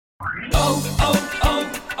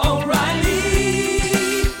O'Reilly.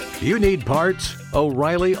 You need parts?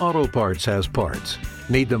 O'Reilly Auto Parts has parts.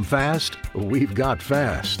 Need them fast? We've got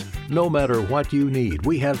fast. No matter what you need,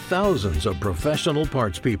 we have thousands of professional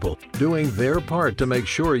parts people doing their part to make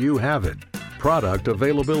sure you have it. Product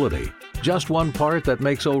availability. Just one part that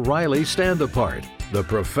makes O'Reilly stand apart. The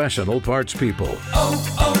professional parts people.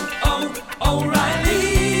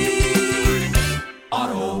 O'Reilly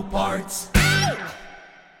Auto Parts.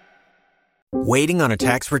 Waiting on a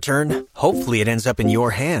tax return? Hopefully it ends up in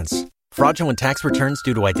your hands. Fraudulent tax returns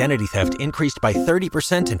due to identity theft increased by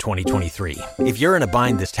 30% in 2023. If you're in a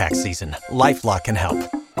bind this tax season, LifeLock can help.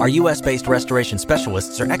 Our U.S.-based restoration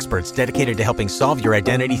specialists are experts dedicated to helping solve your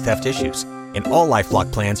identity theft issues. And all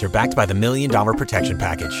LifeLock plans are backed by the $1 Million Protection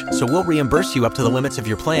Package. So we'll reimburse you up to the limits of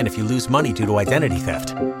your plan if you lose money due to identity theft.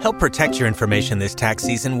 Help protect your information this tax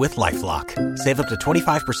season with LifeLock. Save up to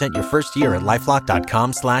 25% your first year at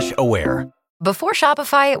LifeLock.com/aware. Before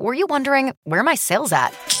Shopify, were you wondering, where are my sales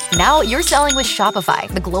at? Now you're selling with Shopify,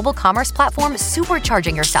 the global commerce platform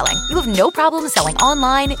supercharging your selling. You have no problem selling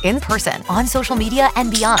online, in person, on social media,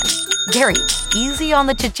 and beyond. Gary, easy on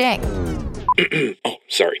the cha-ching. Oh,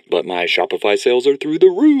 sorry, but my Shopify sales are through the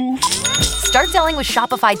roof. Start selling with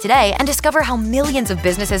Shopify today and discover how millions of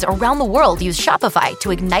businesses around the world use Shopify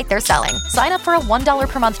to ignite their selling. Sign up for a $1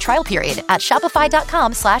 per month trial period at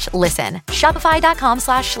shopify.com/listen.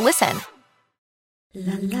 Shopify.com/listen.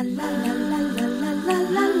 La la la la la la la la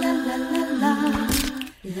la la la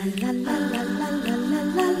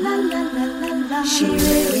la. She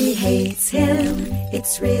really hates him.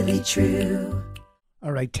 It's really true.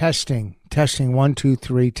 All right, testing. 1, 2,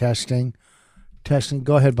 3, testing.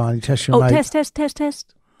 Go ahead, Bonnie. Test your mic.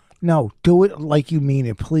 Test. No, do it like you mean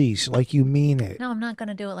it, please. Like you mean it. No, I'm not going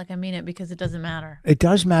to do it like I mean it because it doesn't matter. It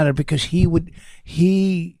does matter because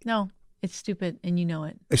No. It's stupid, and you know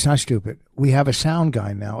it. It's not stupid. We have a sound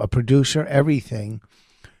guy now, a producer, everything.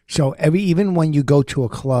 So even when you go to a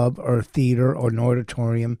club or a theater or an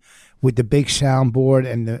auditorium with the big soundboard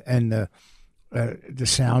and the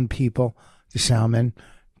sound people, the soundmen,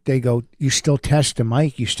 they go, you still test the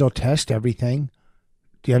mic, you still test everything.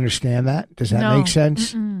 Do you understand that? Does that make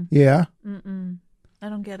sense? Mm-mm. Yeah? Mm-mm. I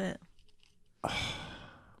don't get it.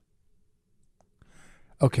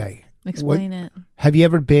 Okay. Explain it. Have you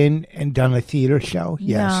ever been and done a theater show?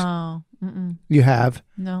 Yes. No. Mm-mm. You have?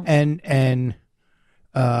 No. And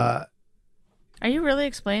are you really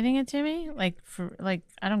explaining it to me? I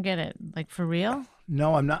don't get it. Like, for real?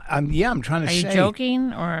 No, I'm not. I'm trying to say. Are you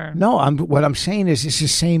joking or? No, what I'm saying is it's the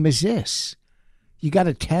same as this. You got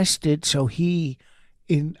to test it so he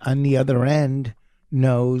on the other end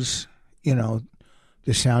knows, the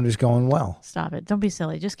sound is going well. Stop it. Don't be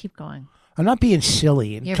silly. Just keep going. I'm not being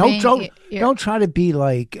silly. And don't try to be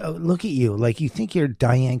like, look at you, like you think you're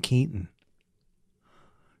Diane Keaton,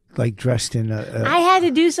 like dressed in a. I had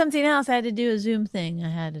to do something else. I had to do a Zoom thing. I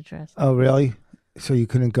had to dress. Oh, really? So you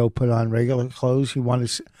couldn't go put on regular clothes? You want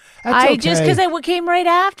to? Just because I came right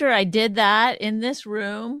after. I did that in this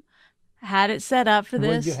room. Had it set up for this.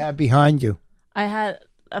 What did you have behind you? I had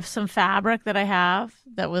some fabric that I have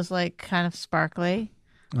that was like kind of sparkly,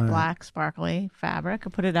 black sparkly fabric. I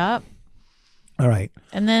put it up. All right.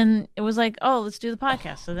 And then it was like, oh, let's do the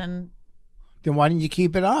podcast. So then why didn't you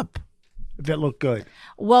keep it up if it looked good?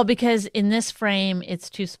 Well, because in this frame, it's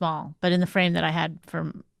too small. But in the frame that I had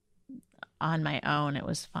on my own, it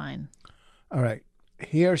was fine. All right.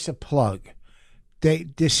 Here's a plug.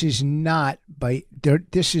 This is not an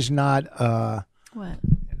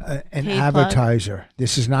advertiser. Plug?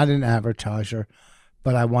 This is not an advertiser,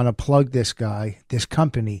 but I want to plug this guy, this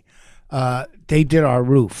company. They did our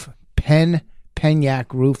roof.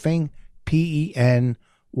 Penyak Roofing, Penyak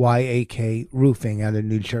Roofing out of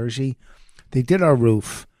New Jersey. They did our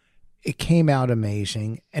roof. It came out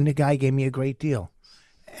amazing, and the guy gave me a great deal.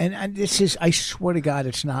 And this is, I swear to God,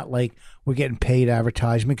 it's not like we're getting paid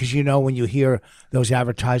advertisement because, when you hear those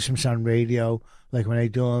advertisements on radio, like when they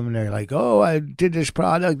do them, and they're like, oh, I did this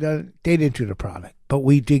product. They didn't do the product, but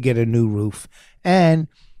we did get a new roof, and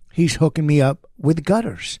he's hooking me up with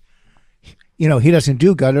gutters. He doesn't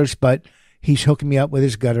do gutters, but he's hooking me up with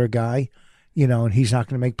his gutter guy, and he's not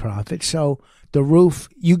going to make profit. So the roof,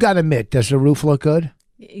 you got to admit, does the roof look good?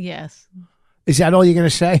 Yes. Is that all you're going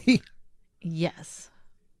to say? Yes.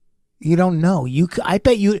 You don't know. I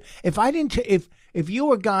bet you, if you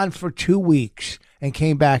were gone for 2 weeks and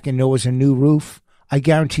came back and there was a new roof, I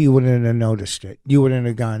guarantee you wouldn't have noticed it. You wouldn't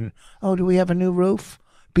have gone, oh, do we have a new roof?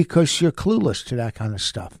 Because you're clueless to that kind of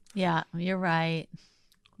stuff. Yeah, you're right.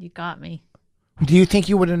 You got me. Do you think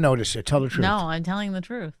you would have noticed it? Tell the truth. No, I'm telling the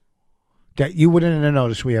truth. That you wouldn't have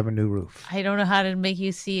noticed we have a new roof. I don't know how to make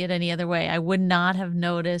you see it any other way. I would not have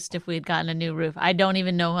noticed if we had gotten a new roof. I don't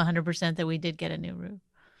even know 100% that we did get a new roof.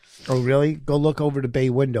 Oh, really? Go look over the bay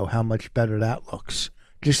window, how much better that looks.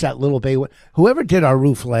 Just that little bay window. Whoever did our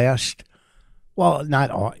roof last, well,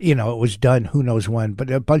 not all, it was done who knows when, but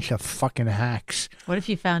a bunch of fucking hacks. What if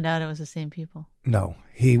you found out it was the same people? No,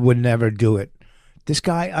 he would never do it. This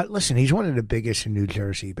guy, listen, he's one of the biggest in New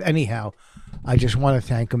Jersey. But anyhow, I just want to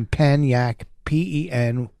thank him. Penyak,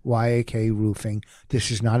 Penyak Roofing.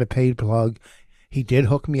 This is not a paid plug. He did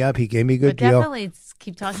hook me up. He gave me a good deal. Definitely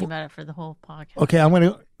keep talking about it for the whole podcast. Okay, I'm going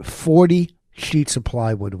to 40 sheets of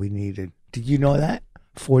plywood we needed. Did you know that?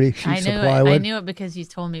 40 sheets of plywood. I knew it because you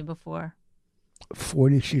told me before.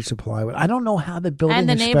 40 sheets of plywood. I don't know how the building And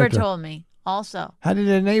the neighbor inspector- told me also. How did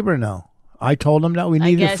the neighbor know? I told him that we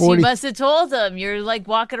needed I guess 40. you must have told him. You're like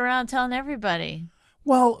walking around telling everybody.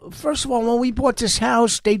 Well, first of all, when we bought this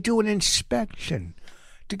house, they do an inspection.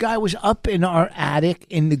 The guy was up in our attic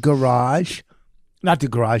in the garage. Not the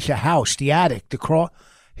garage, the house, the attic,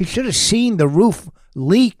 he should have seen the roof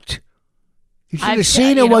leaked. He should have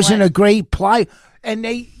seen it wasn't a great ply. And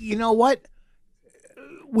you know what?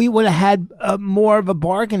 We would have had more of a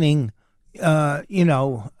bargaining,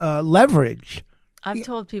 leverage. I've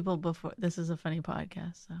told people before, this is a funny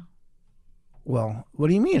podcast. So. Well, what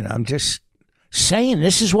do you mean? I'm just saying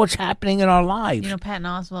this is what's happening in our lives. Patton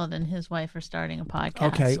Oswalt and his wife are starting a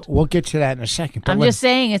podcast. Okay, we'll get to that in a second. I'm just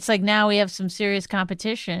saying, it's like now we have some serious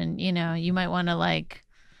competition. You might want to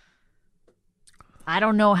I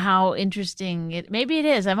don't know how interesting maybe it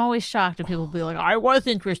is. I'm always shocked when people be like, I was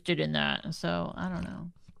interested in that. So I don't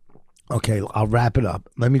know. Okay, I'll wrap it up.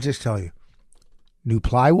 Let me just tell you. New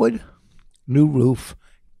plywood, new roof,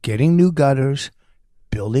 getting new gutters,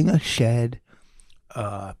 building a shed.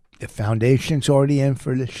 The foundation's already in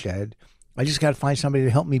for the shed. I just got to find somebody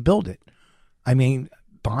to help me build it. I mean,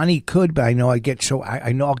 Bonnie could, but I know I'll get so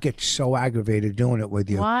aggravated doing it with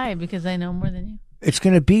you. Why? Because I know more than you. It's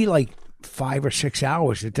going to be like 5 or 6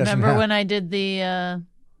 hours. It doesn't. Remember when I did the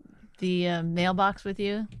mailbox with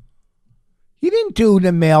you? You didn't do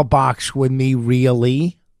the mailbox with me,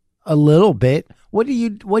 really. A little bit. What did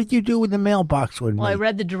you do with the mailbox with me? Well, I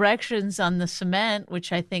read the directions on the cement,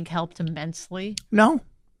 which I think helped immensely. No.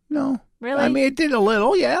 Really? I mean, it did a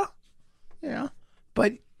little, yeah.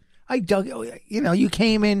 But I dug. You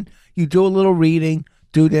came in, you do a little reading,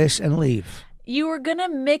 do this, and leave. You were gonna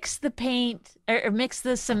mix the paint or mix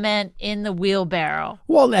the cement in the wheelbarrow.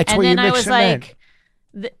 Well, that's where you mix cement.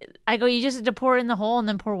 Like, I go, you just have to pour it in the hole and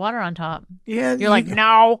then pour water on top. Yeah. You're like,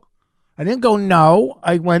 no. I didn't go no.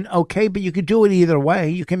 I went, okay, but you could do it either way.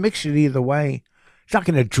 You can mix it either way. It's not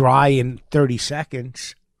going to dry in 30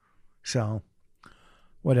 seconds. So,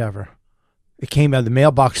 whatever. It came out. The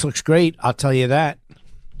mailbox looks great. I'll tell you that.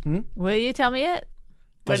 Will you tell me it?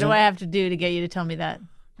 What do I have to do to get you to tell me that?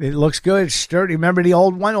 It looks good. It's sturdy. Remember the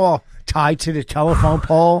old one? All tied to the telephone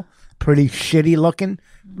pole? Pretty shitty looking.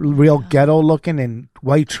 Real ghetto looking and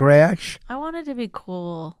white trash. I wanted to be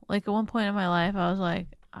cool. Like at one point in my life, I was like,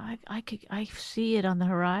 I see it on the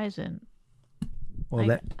horizon.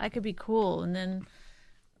 Well, I could be cool. And then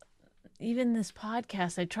even this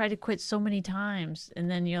podcast, I tried to quit so many times. And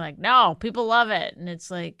then you're like, no, people love it. And it's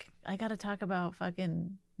like, I got to talk about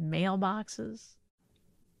fucking mailboxes.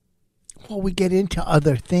 Well, we get into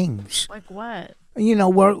other things. Like what?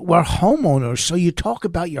 We're homeowners, so you talk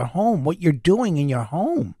about your home, what you're doing in your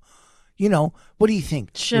home. What do you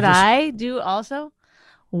think? Should I do also?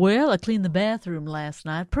 Well, I cleaned the bathroom last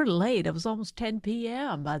night pretty late. It was almost 10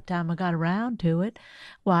 p.m. by the time I got around to it.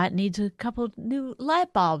 Why, it needs a couple of new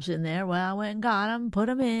light bulbs in there. Well, I went and got them, put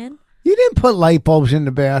them in. You didn't put light bulbs in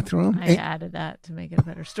the bathroom. I added that to make it a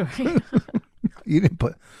better story. You didn't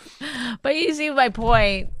put. But you see my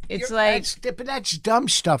point. It's that's dumb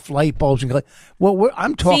stuff. Light bulbs and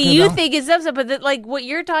I'm talking. See, you about, think it's dumb stuff, but what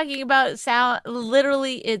you're talking about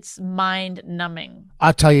literally, it's mind numbing.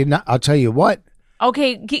 I'll tell you what.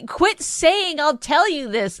 Okay, quit saying I'll tell you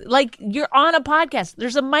this. Like you're on a podcast.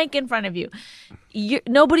 There's a mic in front of you.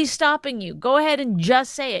 Nobody's stopping you. Go ahead and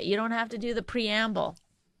just say it. You don't have to do the preamble.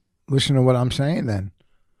 Listen to what I'm saying then.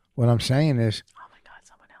 What I'm saying is, oh my God,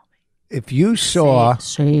 someone help me. If you saw...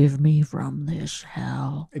 Save me from this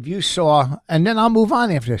hell. If you saw, and then I'll move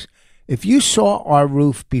on after this. If you saw our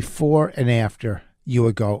roof before and after, you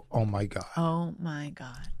would go, oh my God. Oh my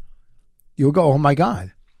God. You would go, oh my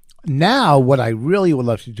God. Now, what I really would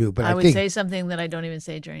love to do, but I would say something that I don't even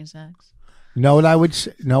say during sex. Know what I would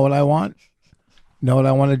say? Know what I want? Know what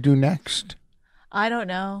I want to do next? I don't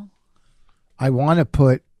know. I want to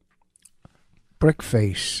put brick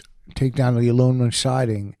face, take down the aluminum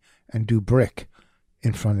siding, and do brick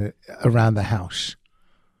in front of around the house.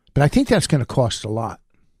 But I think that's going to cost a lot.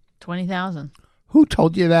 $20,000. Who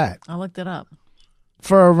told you that? I looked it up.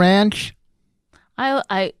 For a ranch?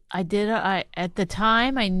 I did. At the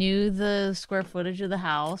time I knew the square footage of the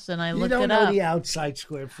house, and I looked it up. You don't know the outside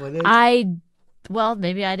square footage. Well,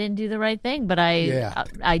 maybe I didn't do the right thing, but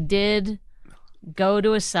I did go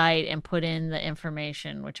to a site and put in the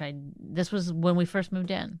information, this was when we first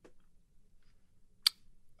moved in.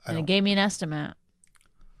 And it gave me an estimate.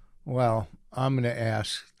 Well, I'm going to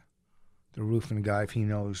ask the roofing guy if he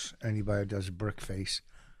knows anybody that does a brick face.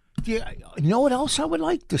 You know what else I would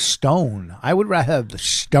like? The stone. I would rather have the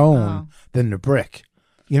stone than the brick.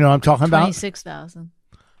 You know what I'm talking about? 26,000.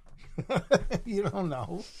 You don't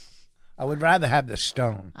know. I would rather have the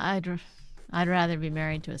stone. I'd rather be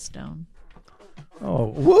married to a stone. Oh,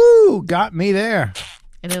 woo! Got me there.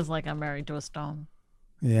 It is like I'm married to a stone.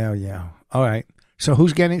 Yeah. All right. So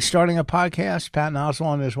who's starting a podcast? Pat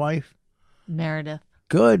Oswald and his wife? Meredith.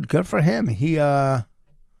 Good for him. He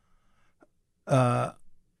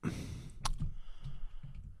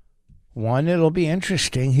one, it'll be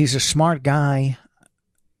interesting. He's a smart guy.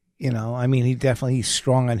 You know, I mean, he's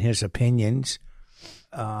strong on his opinions.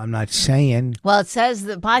 I'm not saying. Well, it says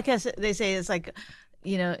the podcast, they say it's like,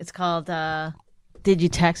 you know, it's called Did You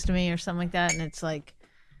Text Me or something like that? And it's like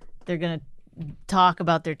they're going to talk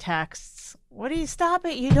about their texts. What do you stop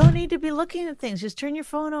it? You don't need to be looking at things. Just turn your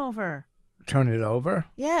phone over. Turn it over?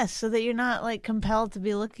 Yes, so that you're not like compelled to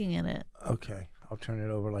be looking at it. Okay, I'll turn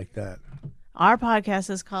it over like that. Our podcast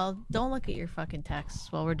is called Don't Look at Your Fucking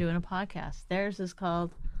Texts While We're Doing a Podcast. Theirs is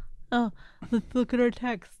called Oh, Let's Look at Our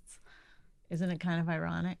Texts. Isn't it kind of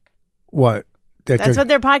ironic? What? That's what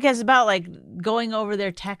their podcast is about, like going over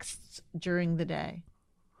their texts during the day.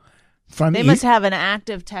 They must have an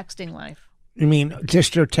active texting life. You mean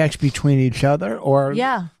just their text between each other? Or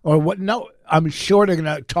yeah. Or what? No, I'm sure they're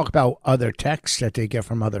going to talk about other texts that they get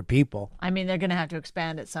from other people. I mean, they're going to have to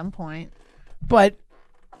expand at some point. But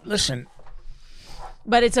listen.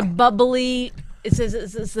 But it's a bubbly,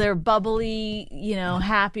 it's their bubbly, you know,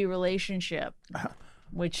 happy relationship,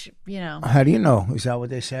 which, you know. How do you know? Is that what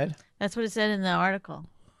they said? That's what it said in the article.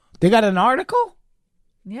 They got an article?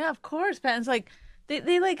 Yeah, of course. Pat. It's like,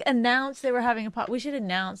 they like announced they were having a we should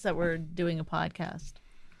announce that we're doing a podcast.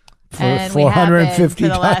 For and 450 for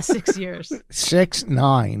the last 6 years.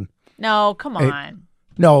 9. No, come on.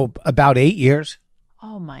 No, about 8 years.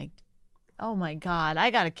 Oh my God. I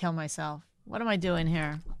got to kill myself. What am I doing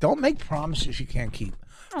here? Don't make promises you can't keep.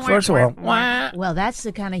 First of all, well, that's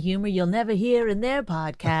the kind of humor you'll never hear in their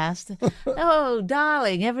podcast. Oh,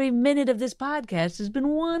 darling, every minute of this podcast has been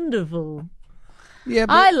wonderful. Yeah,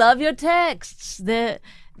 but I love your texts. They're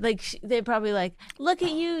probably like, look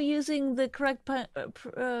at you using the correct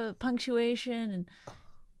punctuation, and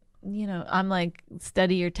you know, I'm like,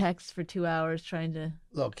 study your text for 2 hours trying to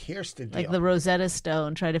look. Here's the deal. Like the Rosetta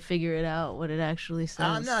Stone, try to figure it out what it actually says.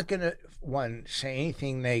 I'm not gonna say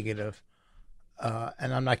anything negative,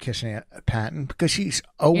 and I'm not kissing Patton because he's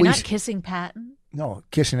always. You're not kissing Patton? No,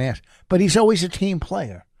 kissing ass. But he's always a team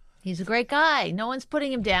player. He's a great guy. No one's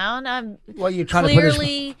putting him down. Well, you're trying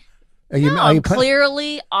clearly, to put his.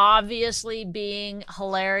 Clearly, obviously being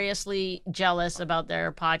hilariously jealous about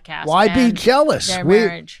their podcast. Why be jealous? Their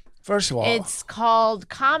marriage. First of all, it's called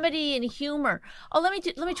comedy and humor. Oh, let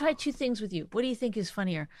me try two things with you. What do you think is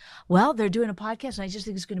funnier? Well, they're doing a podcast, and I just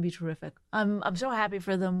think it's going to be terrific. I'm so happy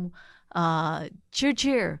for them. Cheer,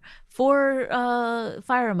 cheer. 4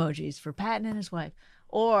 fire emojis for Patton and his wife.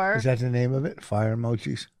 Or is that the name of it? Fire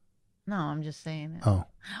emojis? No, I'm just saying it. Oh.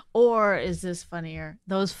 Or is this funnier?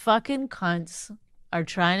 Those fucking cunts are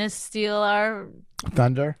trying to steal our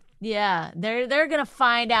thunder. Yeah, they're gonna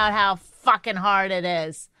find out how fucking hard it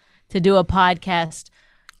is to do a podcast.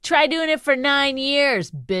 Try doing it for 9 years,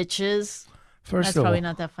 bitches. That's probably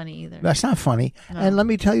not that funny either. That's not funny. No. And let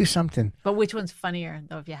me tell you something. But which one's funnier,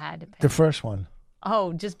 though, if you had to pick? The first one.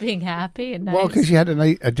 Oh, just being happy and nice? Well, because you had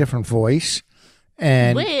a different voice.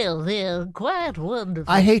 And well, they're quite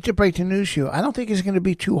wonderful. I hate to break the news to you. I don't think it's going to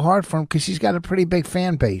be too hard for him because he's got a pretty big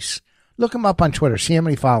fan base. Look him up on Twitter. See how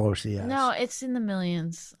many followers he has. No, it's in the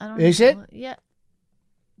millions. Is it? Yeah.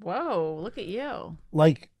 Whoa, look at you.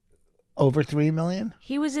 Like over 3 million?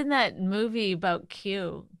 He was in that movie about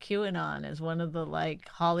QAnon as one of the like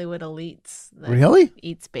Hollywood elites. That really?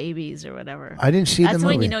 Eats babies or whatever. I didn't see the movie. That's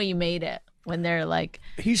when you know you made it. When they're like,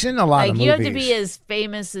 he's in a lot of movies. You have to be as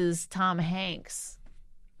famous as Tom Hanks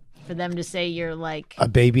for them to say you're like a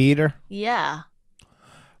baby eater. Yeah,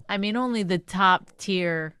 I mean only the top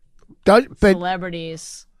tier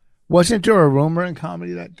celebrities. Wasn't there a rumor in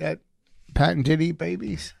comedy that Patton did eat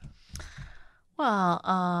babies?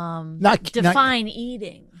 Well, Not define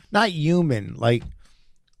eating. not human, like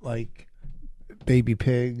baby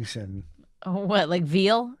pigs and What, like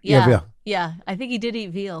veal? Yeah, veal. Yeah, I think he did eat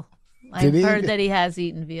veal. Did I've he? heard that he has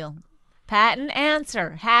eaten veal. Patent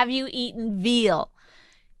answer. Have you eaten veal?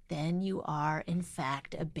 Then you are, in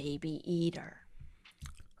fact, a baby eater.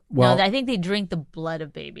 well, No, I think they drink the blood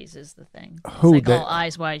of babies is the thing. It's Who, like the- all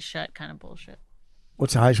eyes wide shut kind of bullshit.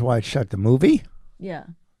 what's Eyes Wide Shut? The movie? Yeah.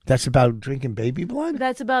 That's about drinking baby blood?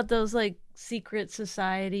 That's about those like secret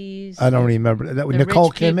societies. I don't remember. That was the Nicole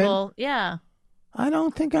rich Kidman? people. Yeah. I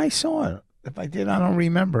don't think I saw it. If I did, I don't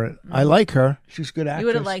remember it. I like her. She's a good actress. You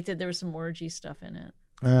would have liked it. There was some orgy stuff in it.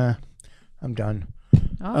 I'm done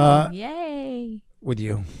Oh, yay. with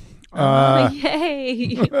you.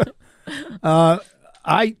 Yay.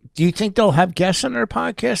 Do you think they'll have guests on their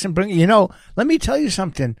podcast and bring? Let me tell you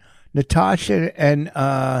something. Natasha and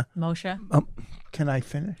Moshe. can I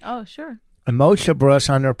finish? Oh, sure. And Moshe brought us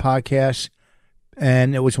on their podcast,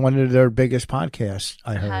 and it was one of their biggest podcasts.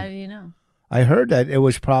 I heard. How do you know? I heard that it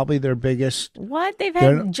was probably their biggest. What? They've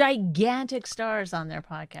They're- had gigantic stars on their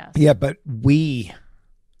podcast. Yeah, but we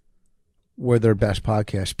were their best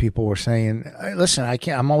podcast. People were saying, "Hey, listen, I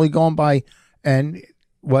can't. I'm only going by and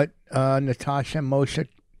what Natasha and Moshe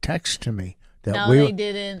text to me that No, we. they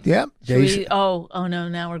didn't. Yep. Oh no,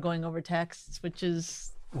 now we're going over texts, which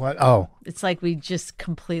is, What? Oh, it's like we just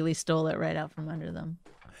completely stole it right out from under them.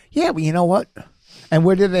 yeah. Well, you know what? And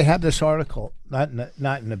where did they have this article? Not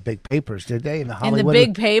in the big papers, did they? In the Hollywood. In the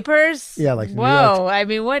big papers? Yeah, like the New whoa. I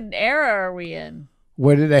mean, what era are we in?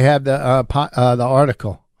 Where did they have the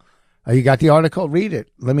article? You got the article? Read it.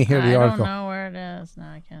 Let me hear the article. I don't know where it is. No,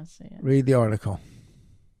 I can't see it. Read the article.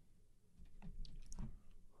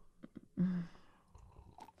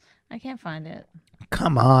 I can't find it.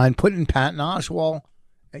 Come on, put in Patton Oswalt.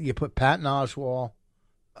 You put Patton Oswalt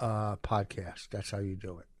podcast. That's how you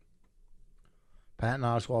do it. Patton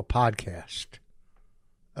Oswalt podcast.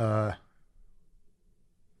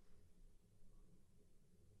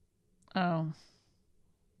 Oh.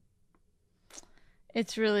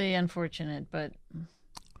 It's really unfortunate, but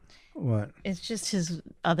What? it's just his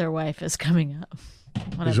other wife is coming up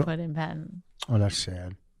when I put in Patton. Oh, that's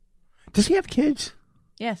sad. Does he have kids?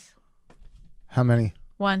 Yes. How many?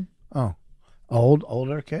 One. Oh,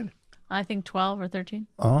 older kid. I think 12 or 13.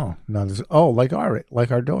 Oh, no. Like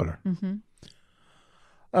our daughter. Mm-hmm.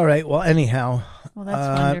 All right. Well, anyhow, Well,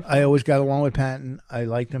 that's wonderful. I always got along with Patton. I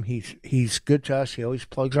liked him. He's good to us. He always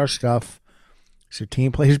plugs our stuff. He's a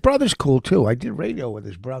team player. His brother's cool too. I did radio with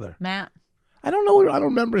his brother. Matt. I don't know. I don't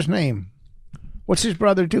remember his name. What's his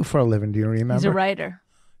brother do for a living? Do you remember? He's a writer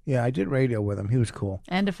Yeah, I did radio with him. He was cool.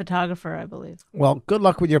 and a photographer, I believe. Well, good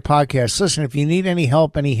luck with your podcast. Listen, if you need any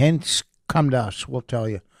help, any hints, come to us. We'll tell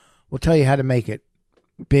you. We'll tell you how to make it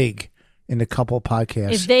big in a couple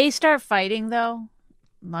podcasts. If they start fighting, though,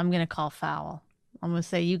 I'm going to call foul. I'm going to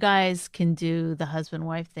say, you guys can do the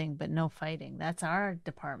husband-wife thing, but no fighting. That's our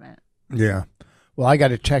department. Yeah. Well, I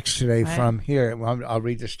got a text today Right. from here. Well, I'll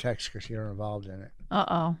read this text because you're involved in it.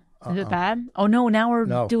 Uh-oh. Is it bad? Oh, no, now we're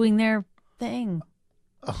No. doing their thing.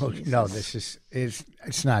 Oh, no,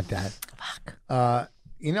 it's not that. Fuck.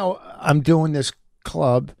 I'm doing this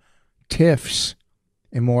club, Tiff's,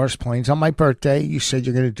 in Morris Plains on my birthday. You said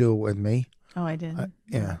you're going to do it with me. Oh, I did.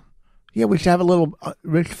 Yeah. Yeah, we should have a little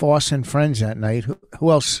Rich Foss and friends that night.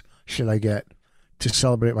 Who else should I get to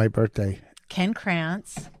celebrate my birthday? Ken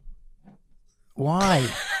Krantz. Why?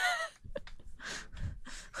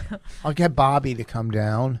 I'll get Bobby to come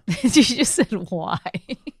down. You just said why.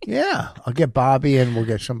 Yeah, I'll get Bobby and we'll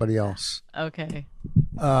get somebody else. Okay.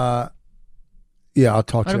 Yeah, I'll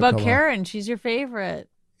talk to What you. about Karen? She's your favorite.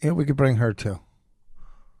 Yeah, we could bring her too.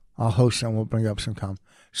 I'll host and we'll bring up some come.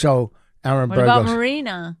 So Aaron What about Burgos.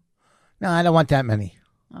 Marina? No, I don't want that many.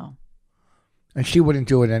 Oh. And she wouldn't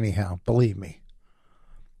do it anyhow, believe me.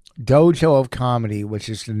 Dojo of Comedy, which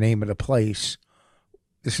is the name of the place.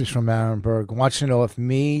 This is from Aaron Berg. Wants to know if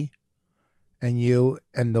me and you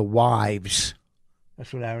and the wives,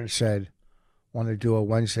 that's what Aaron said, want to do a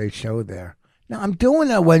Wednesday show there. Now, I'm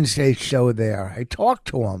doing a Wednesday show there. I talked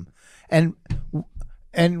to him. And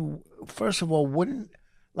first of all,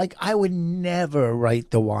 I would never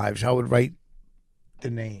write the wives. I would write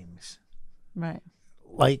the names. Right.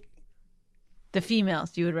 Like, The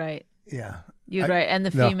females, you would write. yeah. You would write. And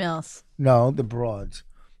the no. females. No, the broads.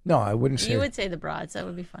 No, I wouldn't say. You would say the broads. That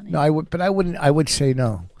would be funny. No, I would, but I wouldn't. I would say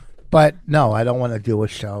no, but no, I don't want to do a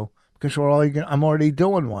show because I'm already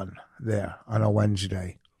doing one there on a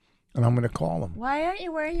Wednesday, and I'm going to call them. Why aren't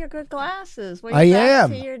you wearing your good glasses? Why I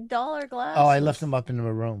am. To your dollar glasses. Oh, I left them up in the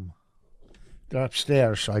room. They're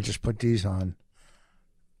upstairs, so I just put these on.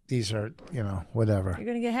 these are, whatever. You're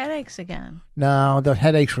gonna get headaches again. No, the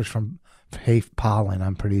headaches was from hay pollen,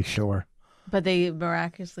 I'm pretty sure. But they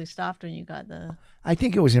miraculously stopped when you got the... I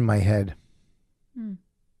think it was in my head.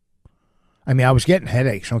 I mean, I was getting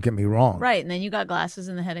headaches, don't get me wrong. Right, and then you got glasses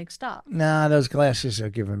and the headache stopped. Nah, those glasses are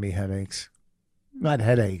giving me headaches. Not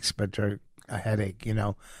headaches, but they're a headache,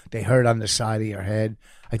 They hurt on the side of your head.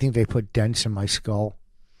 I think they put dents in my skull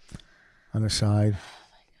on the side.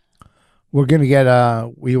 We're going to get,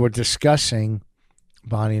 we were discussing,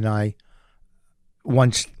 Bonnie and I,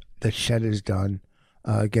 once the shed is done,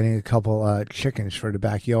 getting a couple chickens for the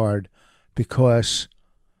backyard because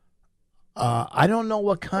I don't know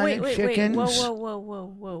what kind of chickens.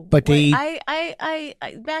 Whoa. But I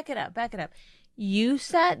back it up. You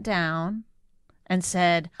sat down and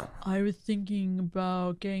said, I was thinking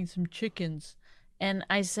about getting some chickens. And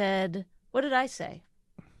I said, what did I say?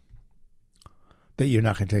 That you're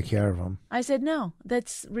not going to take care of them. I said, no,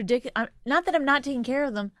 that's ridiculous. Not that I'm not taking care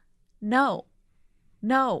of them. No,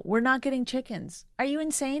 we're not getting chickens. Are you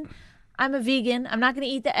insane? I'm a vegan. I'm not going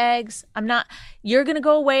to eat the eggs. You're going to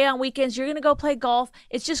go away on weekends. You're going to go play golf.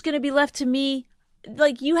 It's just going to be left to me.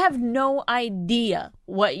 Like, you have no idea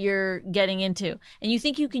what you're getting into. And you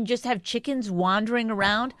think you can just have chickens wandering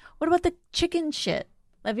around? What about the chicken shit?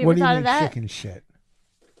 Have you ever thought of that? What do you mean chicken shit?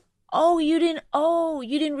 Oh, you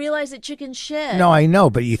didn't realize that chicken shit. No, I know,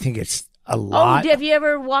 but you think it's a lot? Oh, have you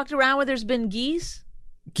ever walked around where there's been geese?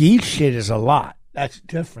 Geese shit is a lot. That's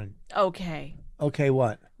different. Okay. Okay,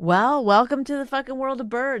 what? Well, welcome to the fucking world of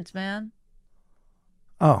birds, man.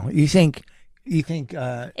 Oh, you think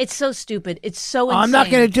it's so stupid. It's so insane. I'm not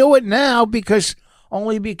going to do it now because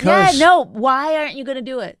Yeah, no. Why aren't you going to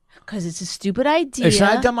do it? Because it's a stupid idea. It's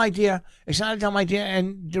not a dumb idea.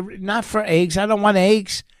 And not for eggs. I don't want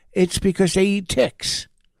eggs. It's because they eat ticks.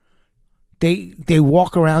 They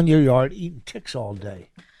walk around your yard eating ticks all day.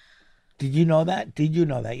 Did you know that?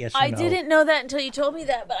 Yes or no? I didn't know that until you told me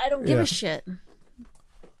that, but I don't give a shit.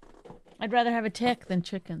 I'd rather have a tick than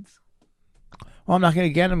chickens. Well, I'm not going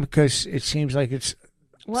to get them because it seems like it's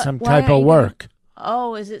some Why type aren't of you work.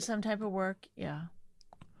 Oh, is it some type of work? Yeah.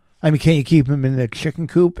 I mean, can't you keep them in the chicken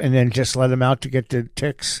coop and then just let them out to get the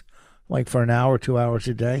ticks like for an hour, 2 hours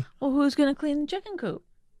a day? Well, who's going to clean the chicken coop?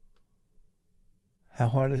 How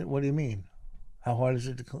hard is it? What do you mean? How hard is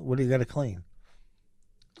it to clean? What do you got to clean?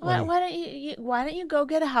 Why don't you go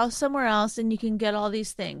get a house somewhere else and you can get all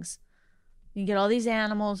these things? You can get all these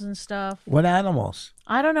animals and stuff. What animals?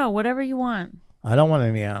 I don't know. Whatever you want. I don't want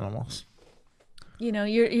any animals.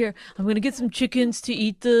 You're. I'm gonna get some chickens to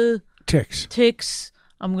eat the ticks.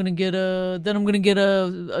 I'm gonna get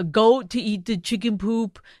a goat to eat the chicken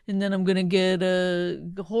poop, and then I'm gonna get a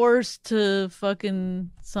horse to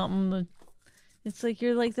fucking something. It's like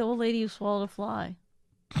you're like the old lady who swallowed a fly.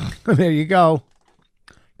 There you go.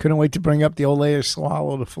 Couldn't wait to bring up the old lady who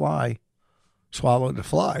swallowed the fly.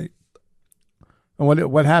 And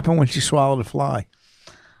what happened when she swallowed a fly?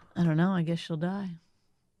 I don't know. I guess she'll die.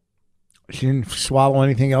 She didn't swallow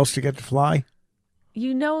anything else to get the fly?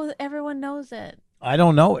 Everyone knows it. I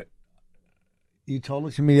don't know it. You told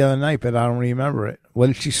it to me the other night, but I don't remember it. What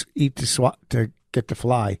did she eat to get the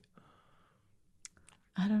fly?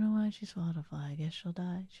 I don't know why she swallowed a fly. I guess she'll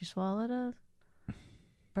die. She swallowed a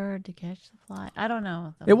bird to catch the fly. I don't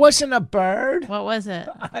know. It wasn't a bird. What was it?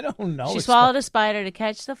 I don't know. She swallowed a spider to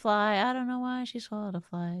catch the fly. I don't know why she swallowed a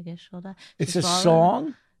fly. I guess she'll die. It's a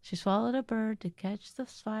song? She swallowed a bird to catch the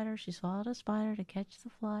spider. She swallowed a spider to catch the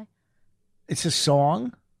fly. It's a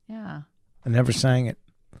song? Yeah. I never sang it.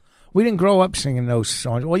 We didn't grow up singing those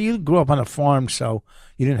songs. Well, you grew up on a farm, so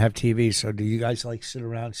you didn't have TV. So do you guys like sit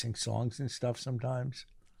around and sing songs and stuff sometimes?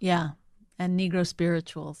 Yeah. And Negro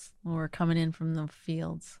spirituals when we're coming in from the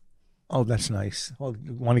fields. Oh, that's nice. Well,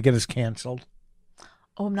 you want to get us canceled?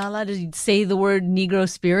 Oh, I'm not allowed to say the word Negro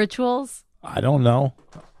spirituals? I don't know.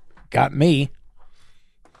 Got me.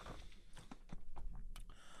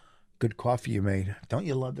 Good coffee you made. Don't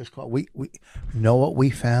you love this coffee? We know what we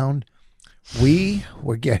found? We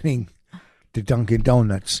were getting the Dunkin'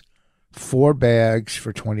 Donuts 4 bags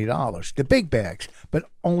for $20. The big bags, but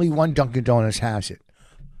only one Dunkin' Donuts has it.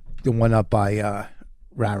 The one up by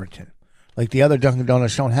Raritan. Like the other Dunkin'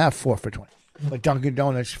 Donuts don't have 4 for $20. But Dunkin'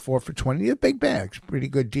 Donuts 4 for $20. They're big bags. Pretty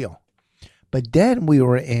good deal. But then we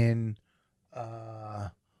were in,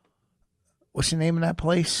 what's the name of that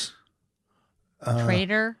place?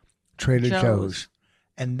 Trader Joe's.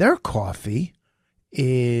 And their coffee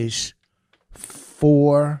is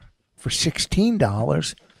for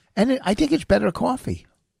 $16. And I think it's better coffee.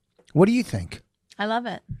 What do you think? I love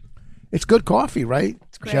it. It's good coffee, right?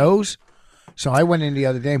 It's great. Joe's. So I went in the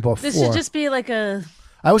other day and bought 4. This should just be like a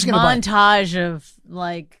I was going to buy. montage of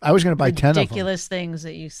like I was going to buy 10 of them. ridiculous things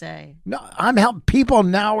that you say. No, I'm helping people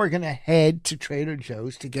now are going to head to Trader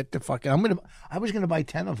Joe's to get the fucking. I was going to buy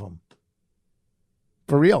 10 of them.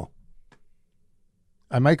 For real.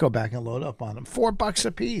 I might go back and load up on them. $4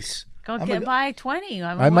 a piece. Buy 20.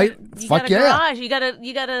 I might. You Fuck got a yeah. garage.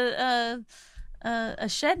 You got a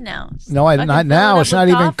shed now. No, not Fucking now. fill it It's up not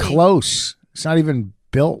with even coffee. close. It's not even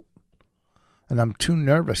built. And I'm too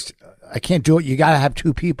nervous. I can't do it. You got to have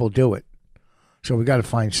 2 people do it. So we got to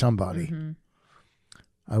find somebody. Mm-hmm.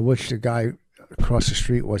 I wish the guy across the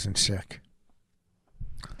street wasn't sick.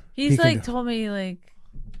 He's He like can- told me like,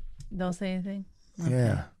 don't say anything. Okay.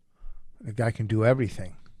 Yeah. The guy can do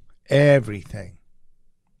everything. Everything.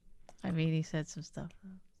 I mean, he said some stuff.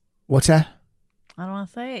 What's that? I don't want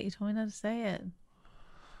to say it. You told me not to say it.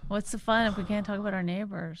 What's the fun if we can't talk about our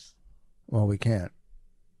neighbors? Well, we can't.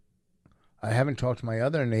 I haven't talked to my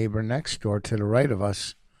other neighbor next door to the right of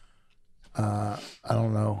us. I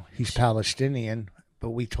don't know. He's Palestinian, but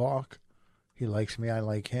we talk. He likes me. I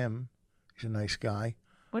like him. He's a nice guy.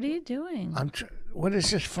 What are you doing? What is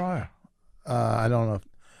this for? I don't know.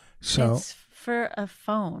 So It's for a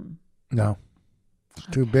phone. no, it's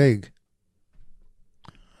too big.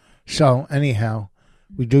 So anyhow,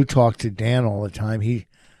 we do talk to Dan all the time.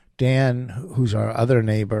 Dan, who's our other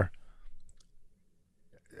neighbor,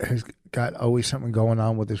 has got always something going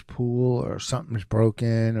on with his pool, or something's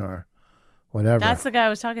broken, or whatever. That's the guy I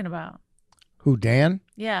was talking about. Who, Dan?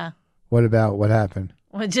 Yeah. What about what happened?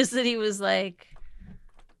 Well, just that he was like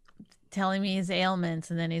telling me his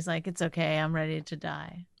ailments, and then he's like, "It's okay, I'm ready to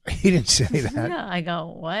die." He didn't say that. Yeah. I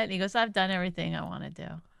go, "What?" He goes, "I've done everything I want to do."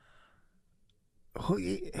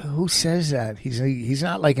 Who says that? He's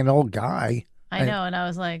not like an old guy. I know, and I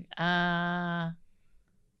was like,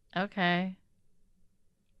 okay.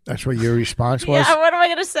 That's what your response was? Yeah, what am I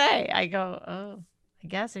going to say? I go, oh, I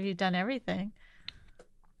guess if you've done everything.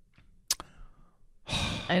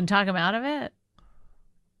 And talk him out of it.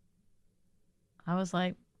 I was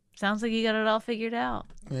like, sounds like you got it all figured out.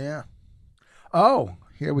 Yeah. Oh,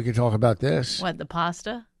 here we can talk about this. What, the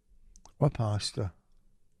pasta? What pasta?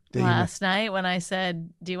 Last night when I said,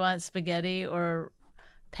 do you want spaghetti or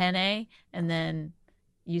penne? And then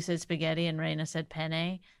you said spaghetti and Raina said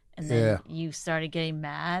penne. And then you started getting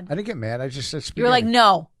mad. I didn't get mad. I just said spaghetti. You were like,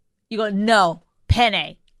 no. You go, no,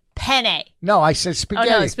 penne. No, I said spaghetti.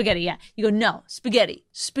 Oh, no, spaghetti, yeah. You go, no, spaghetti.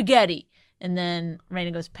 And then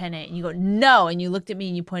Raina goes, penne. And you go, no. And you looked at me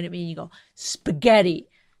and you pointed at me and you go, spaghetti.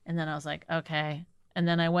 And then I was like, okay. And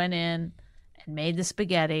then I went in and made the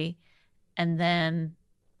spaghetti. And then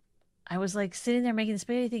I was like sitting there making the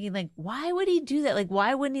spaghetti thinking, like, why would he do that? Like,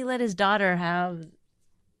 why wouldn't he let his daughter have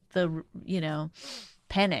the,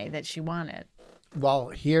 penne that she wanted? Well,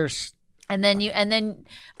 here's... And then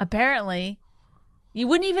apparently you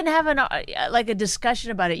wouldn't even have a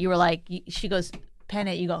discussion about it. You were like, she goes, penne.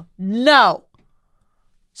 You go, no,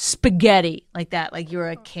 spaghetti, like that. Like you were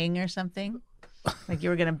a king or something. Like you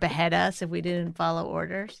were going to behead us if we didn't follow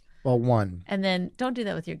orders. Well, one. And then don't do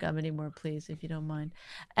that with your gum anymore, please, if you don't mind.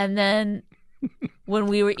 And then when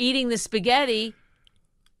we were eating the spaghetti,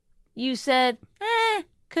 you said,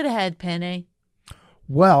 could have had penne.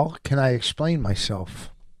 Well, can I explain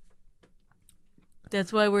myself?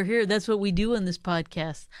 That's why we're here. That's what we do on this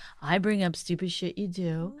podcast. I bring up stupid shit you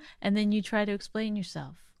do, and then you try to explain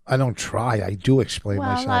yourself. I don't try. I do explain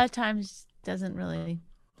myself. A lot of times doesn't really.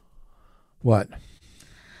 What?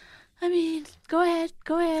 I mean, go ahead.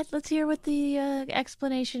 Let's hear what the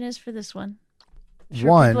explanation is for this one.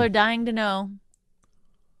 Sure, people are dying to know.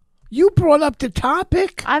 You brought up the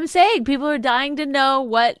topic. I'm saying people are dying to know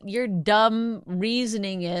what your dumb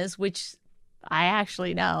reasoning is, which I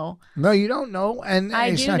actually know. No, you don't know. And I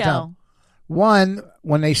it's do not know. dumb. One,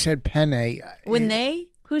 when they said penne. When they?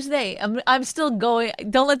 Who's they? I'm still going.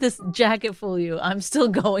 Don't let this jacket fool you. I'm still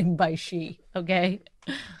going by she, okay?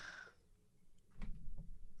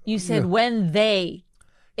 You said when they.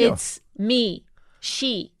 It's me,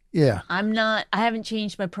 she. Yeah. I'm not. I haven't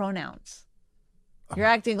changed my pronouns. You're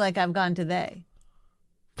acting like I've gone to they.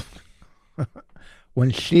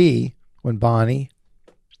 When Bonnie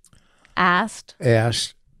asked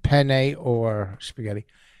penne or spaghetti,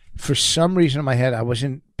 for some reason in my head, I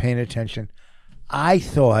wasn't paying attention. I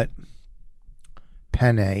thought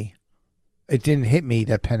penne. It didn't hit me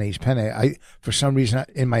that penne's penne. For some reason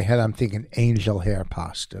in my head, I'm thinking angel hair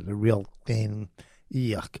pasta, the real thin,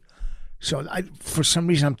 yuck. So for some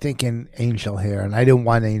reason, I'm thinking angel hair, and I didn't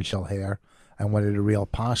want angel hair. I wanted a real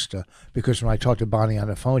pasta because when I talked to Bonnie on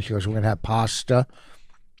the phone, she goes, "We're going to have pasta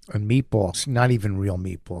and meatballs, not even real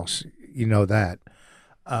meatballs." You know that.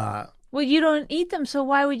 Well, you don't eat them, so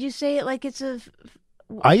why would you say it like it's a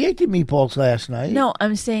I ate the meatballs last night. No,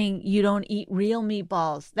 I'm saying you don't eat real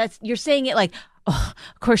meatballs. You're saying it like, oh,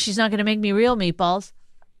 of course she's not going to make me real meatballs.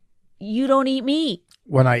 You don't eat meat.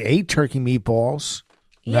 When I ate turkey meatballs.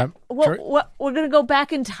 Yeah. What? We're going to go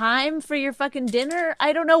back in time for your fucking dinner?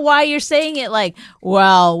 I don't know why you're saying it like,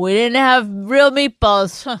 well, we didn't have real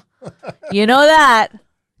meatballs. You know that.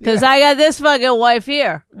 Because I got this fucking wife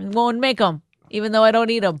here. I won't make them, even though I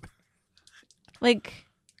don't eat them. Like.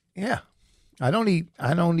 Yeah. I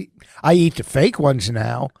eat the fake ones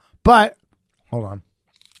now, but hold on.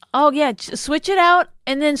 Oh, yeah. Switch it out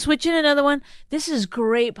and then switch in another one. This is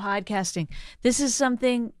great podcasting. This is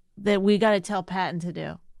something that we got to tell Patton to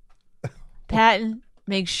do. Patton,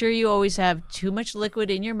 make sure you always have too much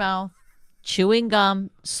liquid in your mouth, chewing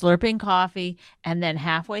gum, slurping coffee, and then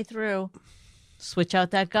halfway through, switch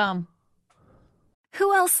out that gum.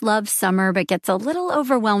 Who else loves summer but gets a little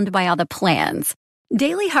overwhelmed by all the plans?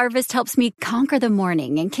 Daily Harvest helps me conquer the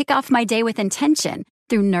morning and kick off my day with intention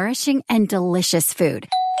through nourishing and delicious food.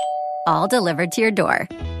 All delivered to your door.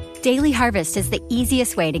 Daily Harvest is the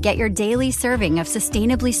easiest way to get your daily serving of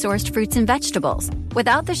sustainably sourced fruits and vegetables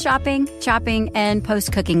without the shopping, chopping, and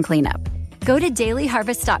post-cooking cleanup. Go to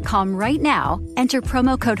dailyharvest.com right now, enter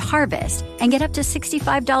promo code HARVEST, and get up to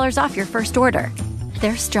 $65 off your first order.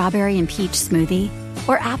 Their strawberry and peach smoothie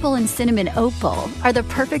or apple and cinnamon oat bowl are the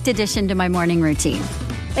perfect addition to my morning routine.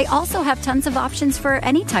 They also have tons of options for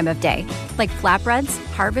any time of day, like flatbreads,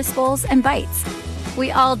 harvest bowls, and bites.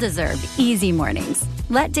 We all deserve easy mornings.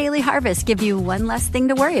 Let Daily Harvest give you one less thing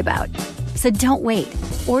to worry about. So don't wait.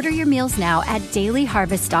 Order your meals now at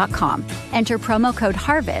dailyharvest.com. Enter promo code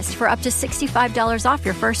HARVEST for up to $65 off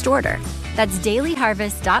your first order. That's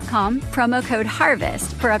dailyharvest.com, promo code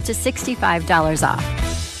HARVEST for up to $65 off.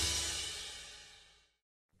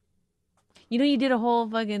 You know, you did a whole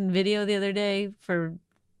fucking video the other day for,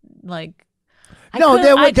 like... I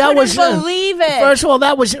couldn't believe it. First of all,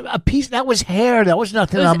 that was a piece. That was hair. That was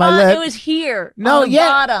nothing on my lip. It was here. No, on the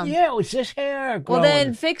bottom. Yeah, it was just hair. Growing. Well,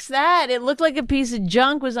 then fix that. It looked like a piece of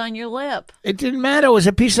junk was on your lip. It didn't matter. It was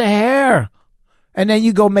a piece of hair, and then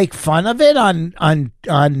you go make fun of it on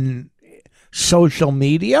social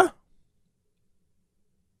media.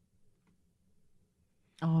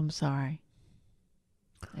 Oh, I'm sorry.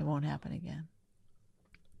 It won't happen again.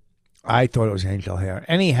 I thought it was angel hair.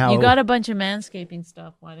 Anyhow, you got a bunch of manscaping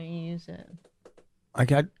stuff. Why don't you use it? I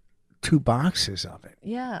got 2 boxes of it.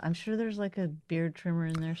 Yeah, I'm sure there's like a beard trimmer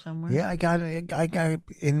in there somewhere. Yeah, I got it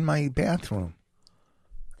in my bathroom.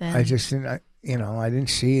 Then, I just didn't, I didn't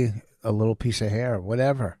see a little piece of hair,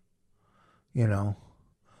 whatever,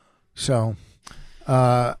 So,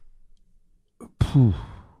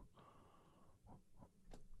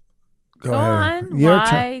 Go ahead. on.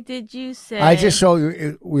 Why did you say? I just saw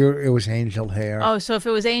it was angel hair. Oh, so if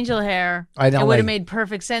it was angel hair, it would have made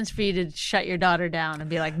perfect sense for you to shut your daughter down and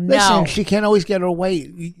be like, no. Listen, she can't always get her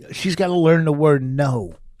way. She's got to learn the word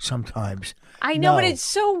no sometimes. I know, but it's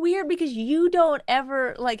so weird because you don't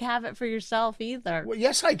ever have it for yourself either. Well,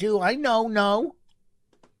 yes, I do. I know no.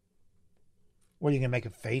 What are you going to make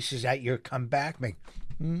a face? Is that your comeback?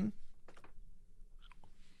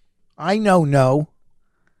 I know no.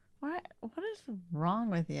 What is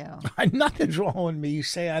wrong with you? Nothing's wrong with me. You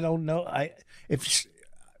say I don't know.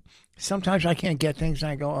 Sometimes I can't get things,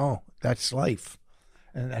 and I go, "Oh, that's life,"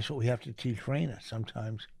 and that's what we have to teach Raina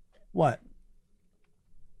sometimes. What?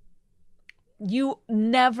 You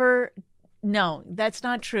never. No, that's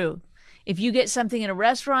not true. If you get something in a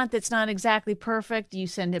restaurant that's not exactly perfect, you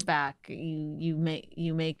send it back. You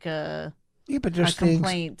make a but there's a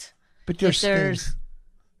complaint. But there's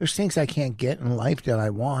things I can't get in life that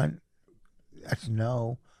I want. That's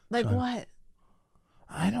no. Like what?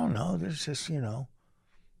 I don't know. There's just,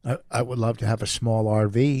 I would love to have a small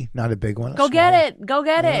RV, not a big one. Go get it. Go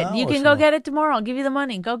get it. You can go get it tomorrow. I'll give you the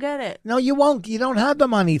money. Go get it. No, you won't. You don't have the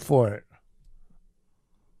money for it.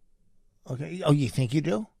 Okay. Oh, you think you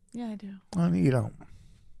do? Yeah, I do. Oh, no, you don't.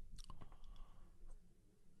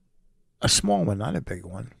 A small one, not a big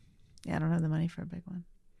one. Yeah, I don't have the money for a big one.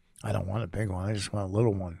 I don't want a big one. I just want a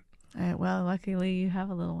little one. All right, well, luckily you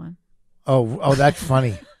have a little one. Oh, that's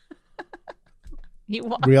funny.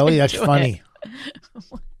 Really? That's funny.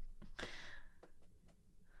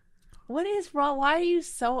 What is wrong? Why are you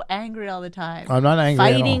so angry all the time? I'm not angry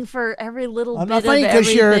Fighting at all. for every little I'm bit not fighting of because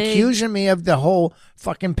everything. you're accusing me of the whole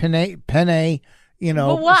fucking penne, you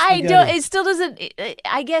know. But why spaghetti. don't it still doesn't?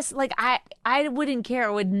 I guess like I wouldn't care.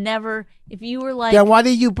 I would never if you were like. Then why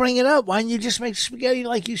did you bring it up? Why didn't you just make spaghetti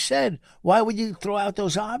like you said? Why would you throw out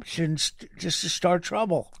those options just to start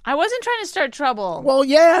trouble? I wasn't trying to start trouble. Well,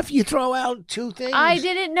 yeah, if you throw out two things. I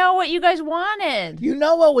didn't know what you guys wanted. You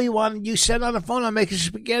know what we wanted. You said on the phone, I'm making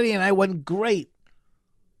spaghetti, and I went, great.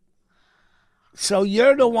 So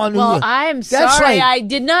you're the one who... Well, I'm sorry. I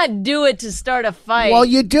did not do it to start a fight. Well,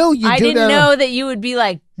 you do. I didn't know that you would be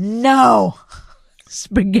like, no,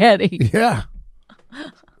 spaghetti. Yeah.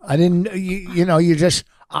 I didn't... You know, you just...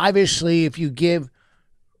 Obviously, if you give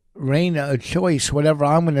Raina a choice, whatever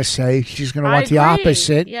I'm going to say, she's going to want the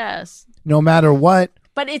opposite. Yes. No matter what.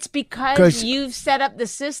 But it's because you've set up the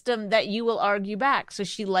system that you will argue back. So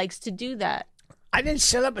she likes to do that. I didn't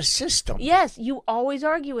set up a system. Yes, you always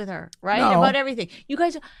argue with her, right? No. About everything. You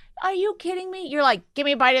guys, are you kidding me? You're like, give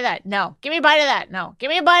me a bite of that. No. Give me a bite of that. No. Give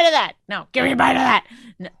me a bite of that. No. Give me a bite of that.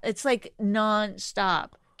 No. It's like nonstop.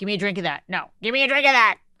 Give me a drink of that. No. Give me a drink of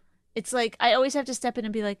that. It's like I always have to step in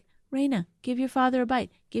and be like, Raina, give your father a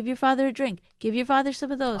bite. Give your father a drink. Give your father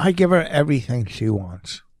some of those. I give her everything she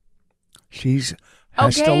wants.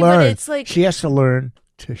 Has to learn. But it's like, she has to learn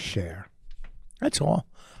to share. That's all.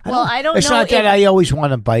 I don't know. It's not that I always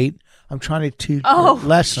want to bite. I'm trying to teach her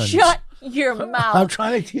lessons. Shut your mouth. I'm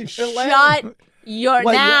trying to teach her lessons.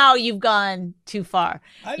 You've gone too far.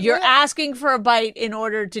 You're asking for a bite in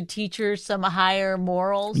order to teach her some higher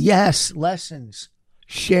morals? Yes, lessons.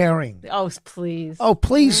 Sharing. Oh, please. Oh,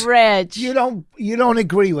 please. Rich. You don't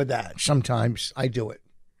agree with that. Sometimes I do it.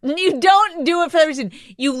 You don't do it for that reason.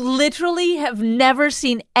 You literally have never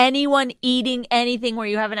seen anyone eating anything where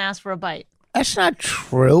you haven't asked for a bite. That's not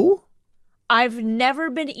true. I've never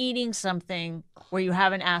been eating something where you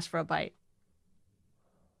haven't asked for a bite.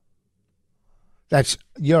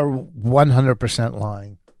 You're 100%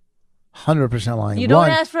 lying. 100% lying. You don't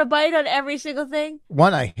ask for a bite on every single thing?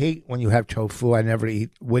 One, I hate when you have tofu. I never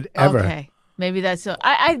would ever. Okay. Maybe that's so.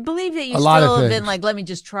 I believe that you still have been like, let me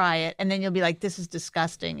just try it. And then you'll be like, this is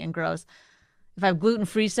disgusting and gross. If I have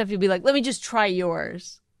gluten-free stuff, you'll be like, let me just try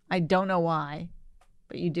yours. I don't know why,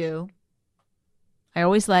 but you do. I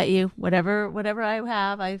always let you. Whatever I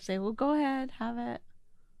have, I say, well, go ahead, have it.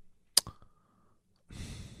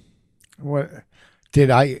 What did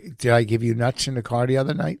I give you nuts in the car the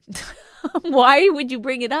other night? Why would you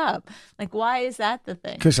bring it up? Like, why is that the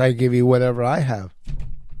thing? Because I give you whatever I have.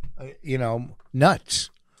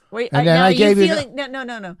 Nuts. Wait, and then I gave you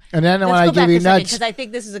no. And then when I give you nuts, because I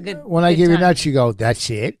think this is a good. When I give you nuts, you go,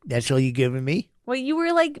 "That's it. That's all you giving me." Well, you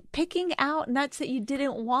were like picking out nuts that you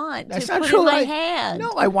didn't want That's to not put true. in my hand.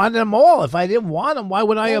 No, I wanted them all. If I didn't want them, why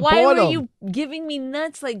would I have bought them? Why were you giving me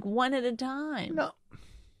nuts like one at a time?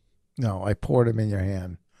 No, I poured them in your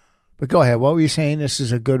hand. But go ahead. What were you saying? This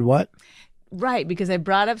is a good what? Right, because I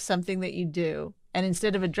brought up something that you do, and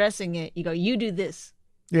instead of addressing it, you go, "You do this."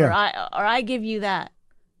 Yeah. Or I give you that.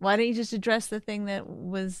 Why don't you just address the thing that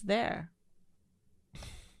was there?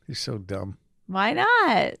 You're so dumb. Why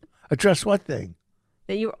not? Address what thing?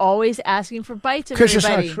 That you're always asking for bites of everybody. Because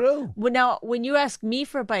it's not true. Well, now, when you ask me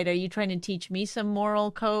for a bite, are you trying to teach me some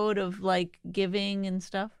moral code of like giving and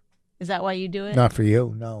stuff? Is that why you do it? Not for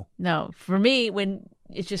you, no. No, for me, when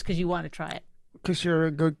it's just because you want to try it. Because you're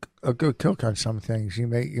a good cook on some things. You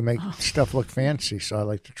make stuff look fancy, so I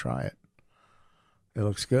like to try it. It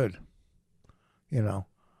looks good,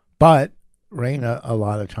 But Raina, a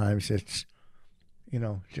lot of times it's,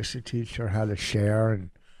 just to teach her how to share and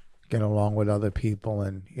get along with other people,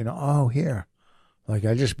 and here, like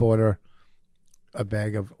I just bought her a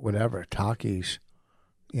bag of whatever Takis,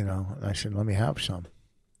 and I said, let me have some,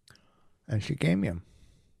 and she gave me them.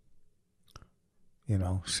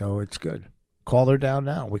 So it's good. Call her down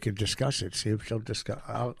now. We could discuss it. See if she'll discuss.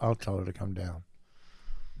 I'll tell her to come down.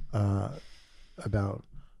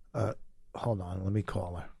 Hold on, let me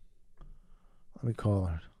call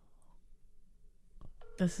her.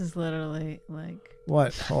 This is literally like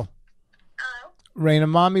what? Raina,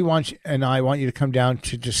 Mommy I want you to come down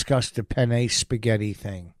to discuss the penne spaghetti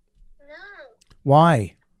thing. No.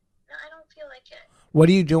 Why? No, I don't feel like it. What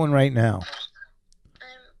are you doing right now?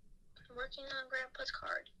 I'm working on Grandpa's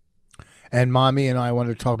card. And Mommy and I want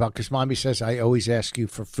to talk about, because Mommy says I always ask you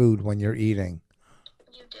for food when you're eating.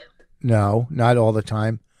 You do. No, not all the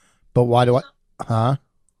time. But why do I? Huh?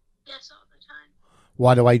 Yes, all the time.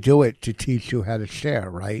 Why do I do it? To teach you how to share,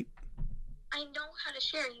 right? I know how to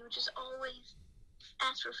share. You just always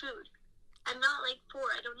ask for food. I'm not like poor.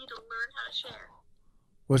 I don't need to learn how to share.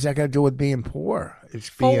 What's that got to do with being poor? It's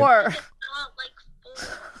being... 4. I'm not like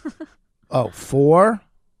 4. Oh, 4?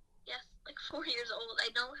 Yes, like 4 years old. I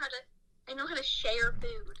know how to share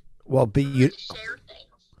food. Well, but you to share things.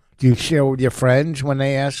 do you share with your friends when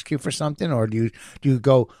they ask you for something, or do you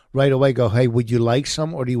go right away? Go, hey, would you like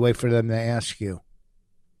some, or do you wait for them to ask you?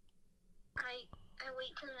 I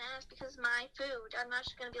wait for them to ask because it's my food. I'm not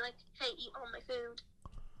just gonna be like, hey, eat all my food.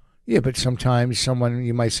 Yeah, but sometimes someone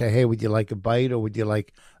you might say, hey, would you like a bite, or would you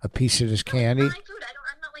like a piece of this candy? It's my food.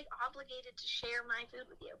 I'm not like obligated to share my food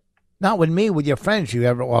with you. Not with me, with your friends. You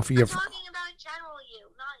ever offer your? I'm talking about in general,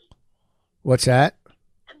 not. What's that?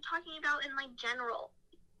 I'm talking about in like general.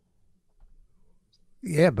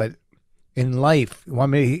 Yeah, but in life, you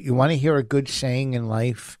want to hear a good saying in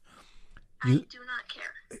life? I do not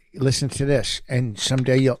care. Listen to this, and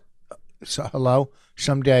someday you'll. So, hello.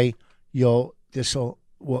 Someday you'll. This'll.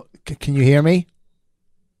 Well, can you hear me?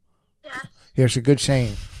 Yeah. Here's a good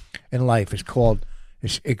saying in life. It's called.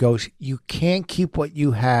 It goes. You can't keep what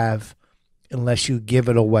you have unless you give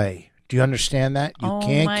it away. Do you understand that? You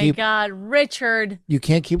can't keep. Oh my God, Richard! You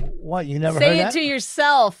can't keep what? You never say heard it that? to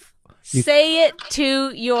yourself. Say it to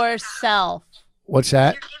yourself. What's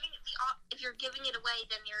that? If you're giving it away,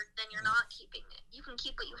 then you're not keeping it. You can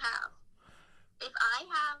keep what you have. If I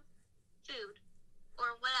have food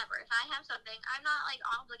or whatever, if I have something, I'm not like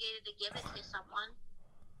obligated to give it to someone.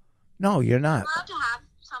 No, you're not. I'm allowed to have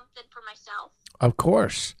something for myself. Of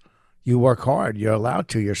course, you work hard. You're allowed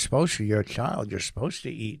to. You're supposed to. You're a child. You're supposed to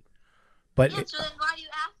eat. But yeah, so then why do you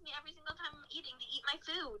ask me every single time I'm eating to eat my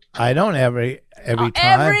food? I don't every time.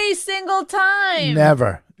 Every single time.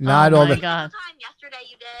 Never. Not all the God. Time. Yesterday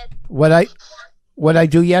you did. What I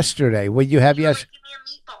do yesterday? What you have yesterday? Give me a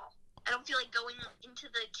meatball. I don't feel like going into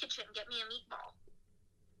the kitchen. Get me a meatball.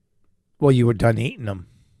 Well, you were done eating them.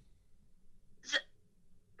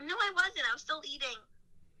 No, I wasn't. I was still eating.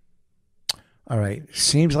 All right.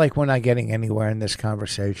 Seems like we're not getting anywhere in this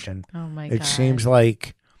conversation. Oh my God. It seems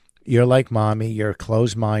like you're like mommy. You're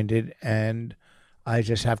closed-minded, and I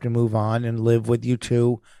just have to move on and live with you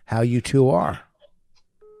two, how you two are.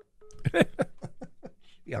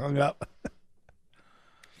 You hung up.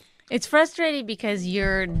 It's frustrating because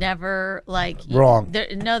you're never like wrong.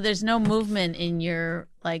 There's no movement in your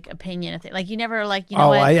like opinion. Like you never like you know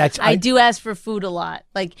what I do ask for food a lot.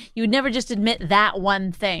 Like you would never just admit that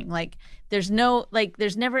one thing. Like there's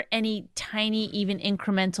never any tiny even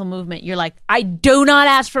incremental movement. You're like, I do not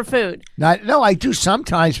ask for food. No, I do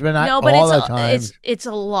sometimes, but not no, but all the time. It's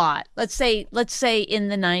a lot. Let's say in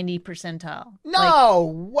the 90 percentile.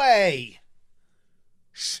 No way.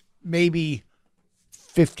 Maybe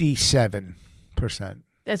 57%.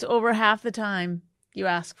 That's over half the time you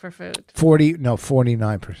ask for food.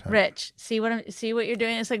 49%. Rich, see what you're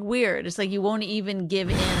doing? It's like weird. It's like you won't even give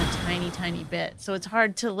in a tiny bit. So it's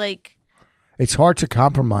hard to like. It's hard to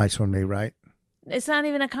compromise with me, right? It's not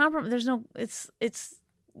even a compromise. There's no.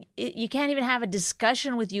 You can't even have a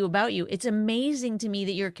discussion with you about you. It's amazing to me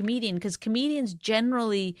that you're a comedian because comedians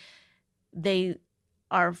generally, they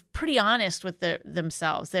are pretty honest with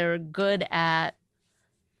themselves. They're good at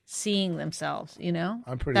seeing themselves, you know?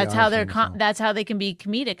 I'm pretty That's honest how that's how they can be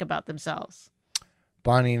comedic about themselves.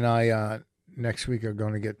 Bonnie and I next week are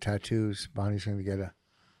going to get tattoos. Bonnie's going to get a.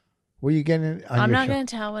 Where are you getting it? I'm not going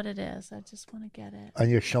to tell what it is. I just want to get it. On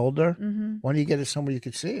your shoulder? Mm-hmm. Why don't you get it somewhere you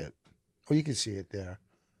can see it? Oh, you can see it there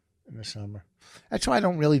in the summer. That's why I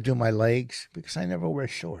don't really do my legs because I never wear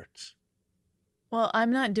shorts. Well,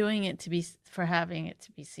 I'm not doing it for having it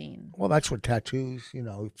to be seen. Well, that's what tattoos,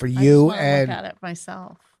 for I you just and look at it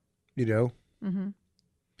myself. You do? Mm-hmm.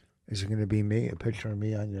 Is it going to be me, a picture of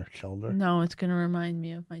me on your shoulder? No, it's going to remind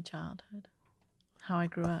me of my childhood, how I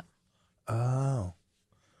grew up. Oh.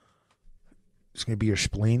 It's going to be your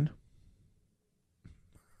spleen?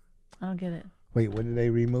 I don't get it. Wait, what did they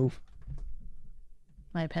remove?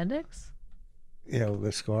 My appendix?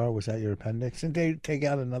 The scar, was that your appendix? Didn't they take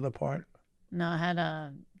out another part? No, I had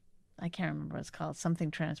I can't remember what it's called, something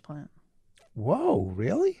transplant. Whoa,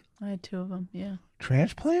 really? I had 2 of them, yeah.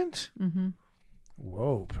 Transplants? Mm-hmm.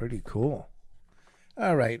 Whoa, pretty cool.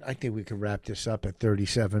 All right, I think we could wrap this up at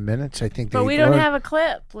 37 minutes. But we don't have a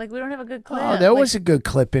clip. Like, we don't have a good clip. Oh, there was a good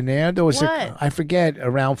clip in there. There was what? I forget,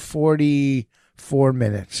 around 44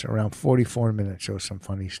 minutes. Around 44 minutes, there was some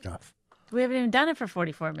funny stuff. We haven't even done it for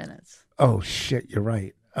 44 minutes. Oh, shit, you're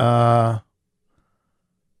right.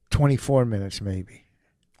 24 minutes, maybe.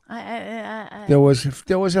 There was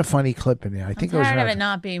a funny clip in there. I think I'm it was tired of it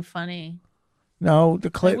not being funny. No, the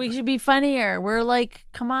clip. Like, we should be funnier. We're like,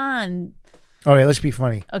 come on. All right, let's be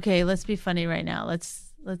funny. Okay, let's be funny right now.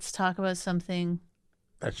 Let's talk about something.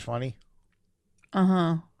 That's funny.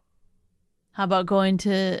 Uh-huh. How about going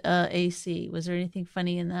to AC? Was there anything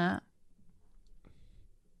funny in that?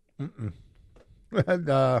 Mm-mm.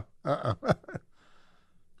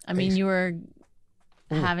 I mean, you were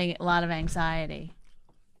having a lot of anxiety.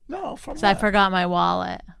 No, from So I forgot my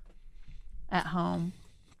wallet at home.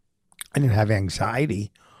 I didn't have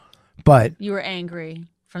anxiety, but You were angry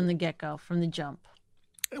from the get-go, from the jump.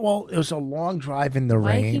 well, it was a long drive in the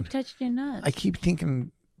Why do rain. you keep touching your nuts? I keep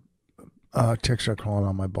thinking ticks are crawling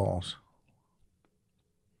on my balls.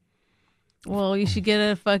 Well, you should get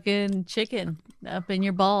a fucking chicken up in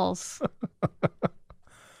your balls.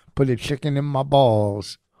 Put a chicken in my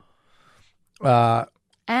balls.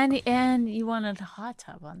 And you wanted a hot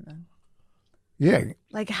tub on them. Yeah.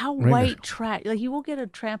 Like how Right. white trash. Like you won't get a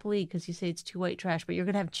trampoline because you say it's too white trash, but you're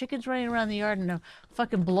going to have chickens running around the yard and a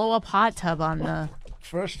fucking blow up hot tub on the...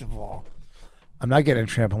 First of all, I'm not getting a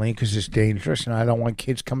trampoline because it's dangerous, and I don't want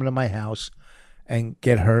kids coming to my house and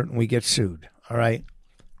get hurt and we get sued. All right?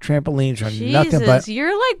 Trampolines are nothing but...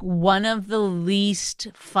 You're like one of the least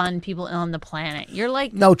fun people on the planet. You're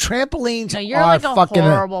like... No, trampolines you're are like a fucking...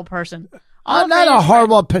 horrible person. I'm not a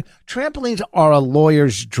horrible... Trampolines are a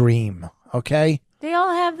lawyer's dream, okay? They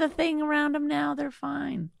all have the thing around them now. They're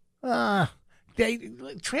fine.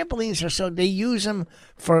 Trampolines are so... They use them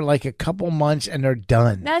for like a couple months and they're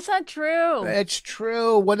done. That's not true. It's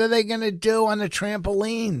true. What are they going to do on a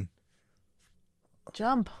trampoline?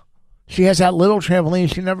 Jump. She has that little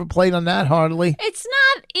trampoline. She never played on that hardly. It's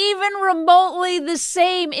not even remotely the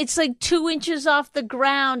same. It's like 2 inches off the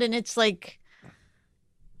ground, and it's like...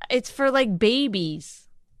 It's for like babies.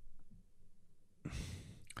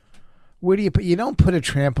 Where do you put? You don't put a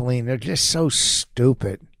trampoline. They're just so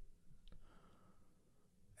stupid.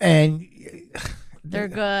 And They're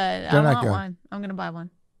good. I not want good. one. I'm gonna buy one.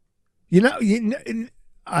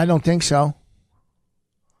 I don't think so.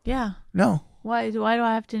 Yeah. No. Why do I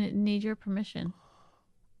have to need your permission?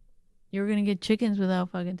 You were gonna get chickens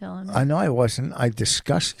without fucking telling me. I know I wasn't. I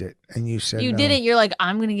discussed it, and you said You no. didn't. You're like,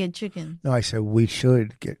 I'm gonna get chickens. No, I said we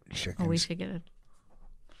should get chickens. Or we should get a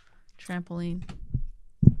trampoline.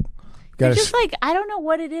 Gotta You're just like, I don't know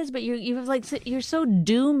what it is, but you're like, you're so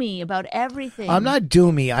doomy about everything. I'm not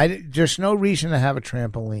doomy. There's no reason to have a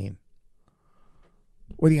trampoline.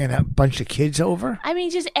 What are you gonna have? A bunch of kids over? I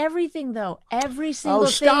mean, just everything though. Every single thing.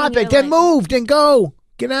 Oh, stop you're it! Then like- move. Then go.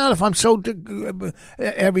 Get out. If I'm so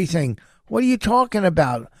everything. What are you talking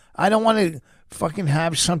about? I don't want to fucking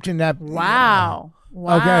have something that. Wow.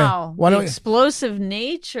 Wow. Okay. Why The don't we- explosive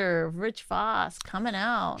nature of Rich Foss coming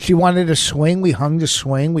out. She wanted a swing. We hung the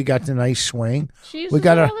swing. We got the nice swing. She uses we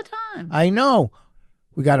got it her all the time. I know.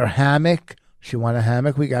 We got her hammock. She wanted a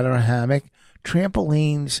hammock. We got her a hammock.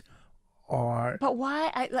 Trampolines are. But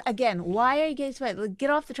why? Why are you getting so like,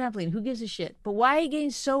 get off the trampoline? Who gives a shit? But why are you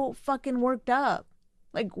getting so fucking worked up?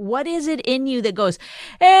 Like, what is it in you that goes,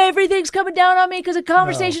 everything's coming down on me because of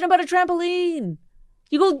conversation about a trampoline?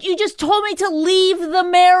 You just told me to leave the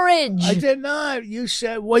marriage. I did not. You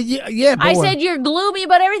said, well, yeah. But I said you're gloomy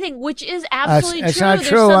about everything, which is absolutely That's true. not There's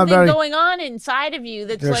true. I'm something very- going on inside of you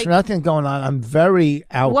that's There's like, nothing going on. I'm very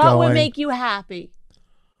outgoing. what would make you happy?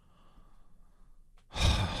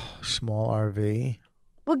 Small RV.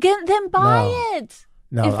 Well, then buy No. it.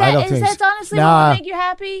 No, if I don't think. that's honestly Nah, what would make you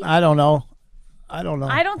happy. I don't know. I don't know.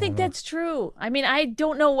 I don't think that's true. I mean, I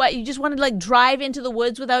don't know what you just want to like drive into the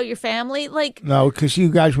woods without your family. Like, No, because you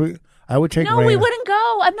guys would. I would take. no, Raina. we wouldn't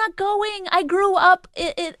go. I'm not going. I grew up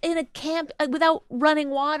in a camp without running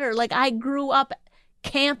water. Like, I grew up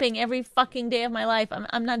camping every fucking day of my life.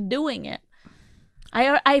 I'm not doing it.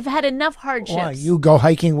 I've had enough hardships. Why? You go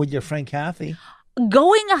hiking with your friend Kathy.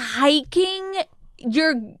 Going hiking,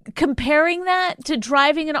 you're comparing that to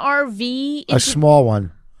driving an RV. A small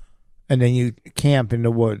one, and then you camp in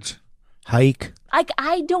the woods, hike.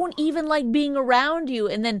 I don't even like being around you,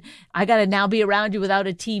 and then I gotta now be around you without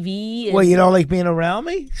a TV. And, Well, you don't like being around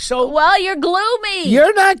me, so well, you're gloomy.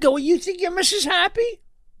 you're not going. You think you're Mrs. Happy?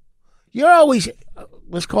 You're always.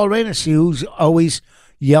 Let's call Raina. See who's always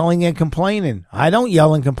yelling and complaining. I don't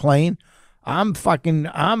yell and complain. I'm.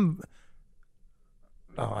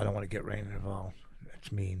 Oh, I don't want to get Raina involved.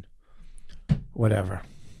 That's mean. Whatever.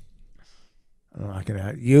 I'm not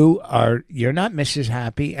gonna. You're not Mrs.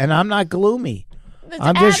 Happy, and I'm not gloomy. That's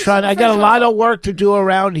I'm just trying. I got a lot of work to do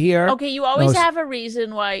around here. Okay, you always have a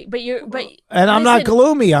reason why, but And I'm not listen,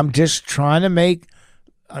 gloomy. I'm just trying to make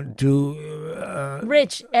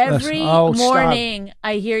Rich, every Oh, stop. morning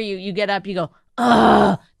I hear you. You get up. You go.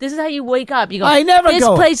 Ugh. This is how you wake up. You go. I never this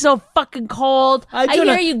go. place is so fucking cold. I do hear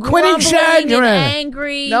not- you Quit grumbling and exaggerating.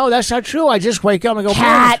 angry. No, that's not true. I just wake up and go.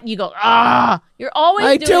 Cat. You go. Ah. You're always.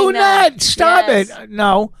 I doing do that. not. Stop Yes. it.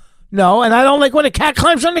 No, and I don't like when a cat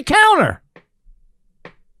climbs on the counter.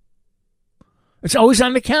 It's always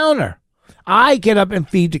on the counter. I get up and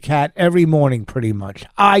feed the cat every morning, pretty much.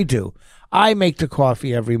 I do. I make the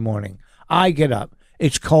coffee every morning. I get up.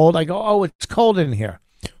 it's cold. I go, oh, it's cold in here.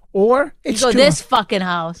 Or it's you go, too this fucking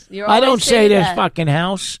house. I don't say this fucking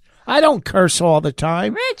house. I don't curse all the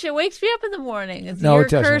time. Rich, it wakes me up in the morning. No, you're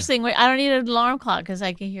it doesn't. cursing. I don't need an alarm clock because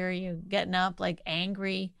I can hear you getting up like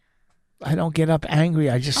angry. I don't get up angry.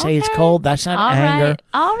 I just say it's cold. That's not anger.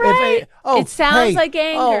 All right. It sounds like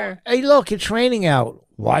anger. Hey, look, it's raining out.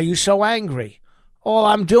 Why are you so angry? All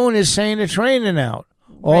I'm doing is saying it's raining out.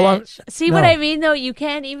 See what I mean, though? You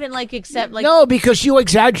can't even accept No, because you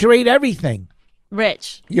exaggerate everything.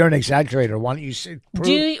 Rich, you're an exaggerator. Why don't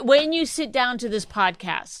you when you sit down to this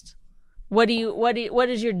podcast, what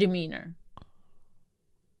is your demeanor?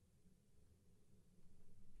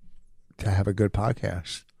 To have a good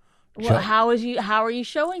podcast. Well, how are you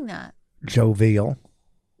showing that? Jovial.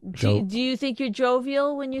 Do you think you're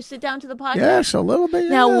jovial when you sit down to the podcast? Yes, a little bit. Yeah.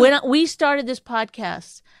 Now, when we started this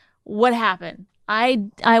podcast, what happened? I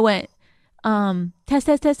went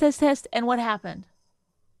test, and what happened?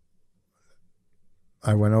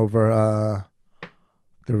 I went over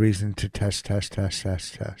the reason to test.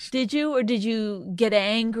 Did you, or did you get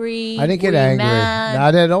angry? I didn't get angry. Mad?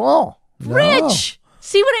 Not at all. Rich,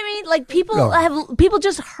 see what I mean? Like people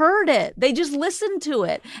just heard it. They just listened to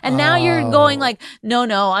it, and now you're going like,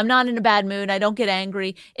 no, I'm not in a bad mood. I don't get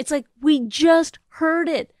angry. It's like we just heard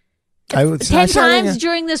it 10 times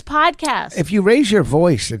during this podcast. If you raise your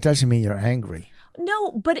voice, it doesn't mean you're angry. No,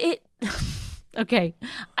 but it. Okay,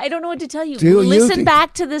 I don't know what to tell you. Listen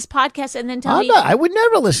back to this podcast and then tell me. I would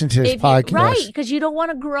never listen to this podcast. Right, because you don't want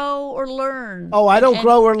to grow or learn. Oh, I don't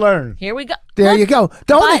grow or learn. Here we go. There you go.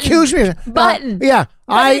 Don't accuse me. Button. Yeah.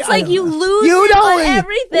 It's like you lose on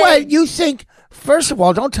everything. Wait, you think, first of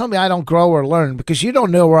all, don't tell me I don't grow or learn because you don't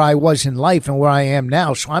know where I was in life and where I am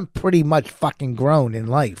now. So I'm pretty much fucking grown in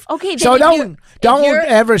life. Okay. So don't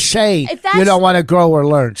ever say you don't want to grow or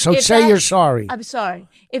learn. So say you're sorry. I'm sorry.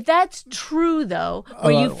 If that's true, though,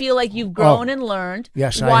 where you feel like you've grown and learned,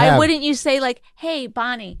 yes, why wouldn't you say like, hey,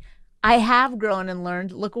 Bonnie, I have grown and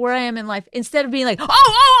learned. Look where I am in life. Instead of being like,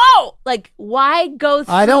 oh. Like, why go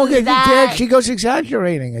through I don't get that? She goes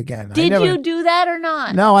exaggerating again. Did you do that or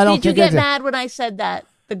not? No, I don't Did you get mad when I said that,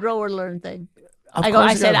 the grow or learn thing?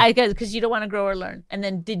 I said, because you don't want to grow or learn. And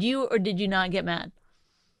then did you or did you not get mad?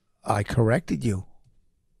 I corrected you.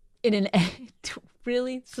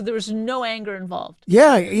 Really? So there was no anger involved?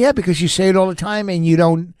 Yeah, because you say it all the time and you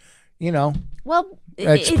don't, Well,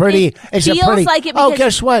 It feels like it. Oh,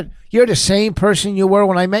 guess what? You're the same person you were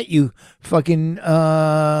when I met you fucking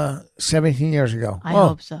 17 years ago. I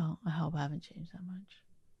hope so. I hope I haven't changed that much.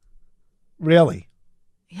 Really?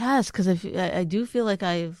 Yes, because I do feel like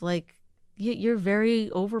you're a very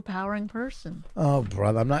overpowering person. Oh,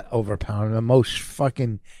 brother, I'm not overpowering. I'm the most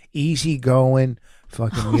fucking easygoing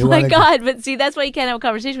fucking. Oh my God! But see, that's why you can't have a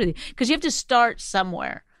conversation with you because you have to start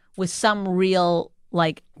somewhere with some real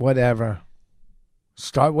whatever.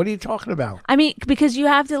 Start. What are you talking about? I mean, because you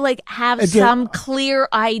have to have some clear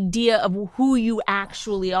idea of who you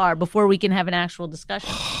actually are before we can have an actual discussion.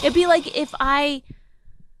 It'd be like if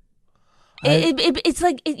it's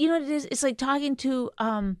like you know what it is. It's like talking to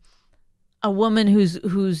a woman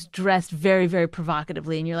who's dressed very, very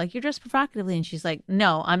provocatively, and you're like, you're dressed provocatively, and she's like,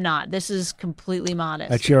 no, I'm not. This is completely modest.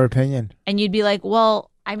 That's your opinion. And you'd be like, well,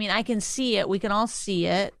 I mean, I can see it. We can all see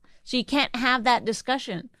it. So you can't have that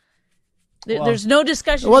discussion. There's no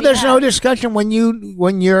discussion. Well, there's no discussion when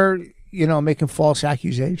you're making false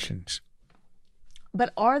accusations.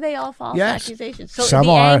 But are they all false accusations? So some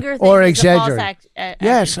the are, anger thing or is exaggerate.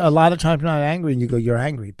 Yes, a lot of times I'm not angry, and you go, "You're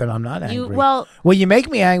angry," but I'm not angry. Well, you make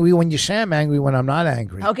me angry when you say I'm angry when I'm not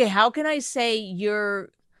angry. Okay, how can I say you're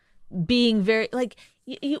being very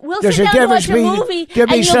we'll There's sit down and watch a between- movie,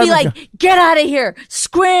 and you'll be like, "Get out of here!"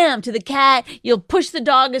 Scram to the cat. You'll push the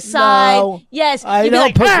dog aside. No, yes, I you'll be don't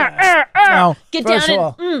like, push No, get first down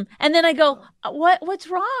of and all- and then I go, what's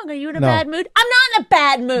wrong? Are you in a bad mood? I'm not in a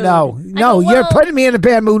bad mood. No, you're putting me in a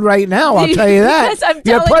bad mood right now. I'll tell you that.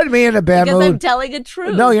 You're putting me in a bad mood. Because I'm telling the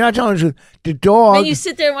truth. No, you're not telling the truth. The dog. And you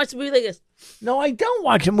sit there and watch a movie like this. No, I don't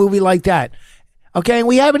watch a movie like that. Okay, and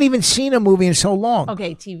we haven't even seen a movie in so long.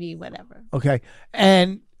 Okay, TV, whatever. Okay,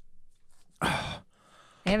 and. Are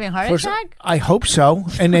you having a heart attack? I hope so.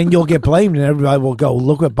 And then you'll get blamed and everybody will go,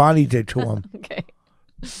 look what Bonnie did to him. Okay.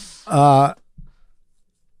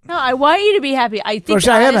 No, I want you to be happy. I think,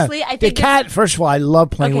 honestly, the cat, first of all, I love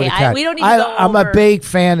playing with the cat. We don't need to go I'm a big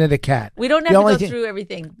fan of the cat. We don't have to go through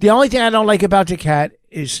everything. The only thing I don't like about the cat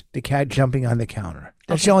is the cat jumping on the counter.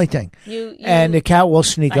 That's the only thing. And the cat will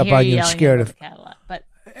sneak up on you and scare the cat a lot,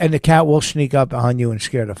 and the cat will sneak up on you and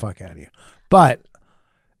scare the fuck out of you.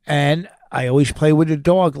 I always play with the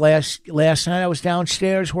dog. Last night I was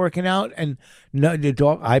downstairs working out, and the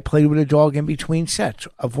dog. I played with the dog in between sets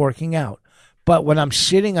of working out. But when I'm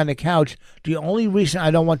sitting on the couch, the only reason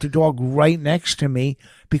I don't want the dog right next to me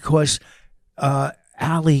because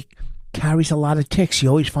Allie carries a lot of ticks. You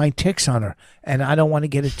always find ticks on her, and I don't want to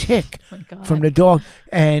get a tick from the dog.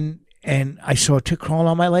 And I saw a tick crawling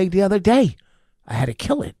on my leg the other day. I had to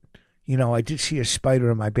kill it. I did see a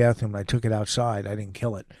spider in my bathroom. I took it outside. I didn't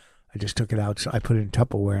kill it. I just took it outside. I put it in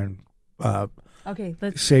Tupperware and Okay,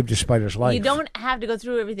 saved the spider's life. You don't have to go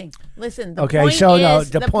through everything. Listen,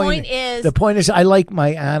 the point is I like my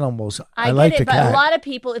animals. I like the cat. But a lot of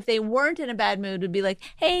people, if they weren't in a bad mood, would be like,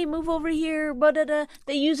 hey, move over here, da-da-da.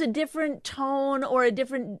 They use a different tone or a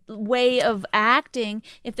different way of acting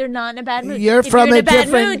if they're not in a bad mood. You're if from you're in a bad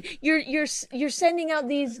different mood, you're sending out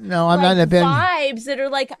these I'm not in a bad vibes that are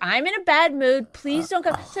like, I'm in a bad mood, please don't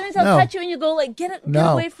come. Sometimes I'll touch you and you go like, get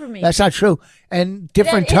away from me. That's not true. And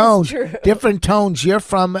different That tones. is true. Different tones. You're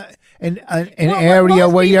from an area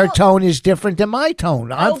where your tone is different than my tone.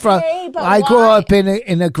 I grew up in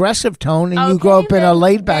an aggressive tone, and you grew up in a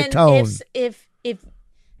laid back tone. If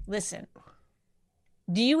listen,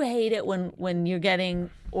 do you hate it when you're getting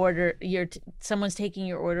someone's taking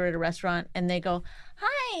your order at a restaurant and they go,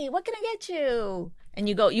 "Hi, what can I get you?" And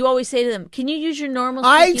you always say to them, "Can you use your normal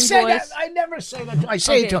speaking voice?" I never say that. I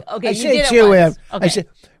say it to him. Okay, I you say did it to it you. once. Okay. I say,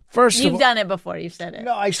 first of all, you've done it before. You've said it.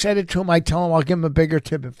 No, I said it to him. I tell him I'll give him a bigger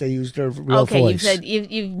tip if they use their real voice. Okay,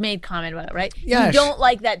 you've made comment about it, right? Yes. You don't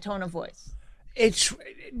like that tone of voice. It's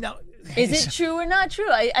no. Is it true or not true?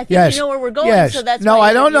 I think yes. you know where we're going. Yes. So that's no. why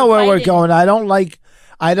I don't know where we're going. I don't like.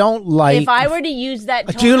 If I were to use that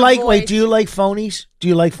tone do you like? of voice, wait. Do you like phonies? Do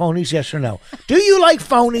you like phonies? Yes or no? Do you like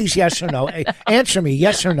phonies? Yes or no? Answer me.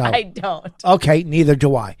 Yes or no? I don't. Okay. Neither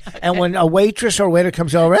do I. Okay. And when a waitress or waiter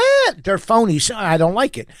comes over, they're phonies. I don't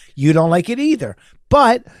like it. You don't like it either.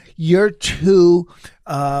 But you're too,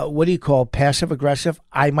 passive aggressive.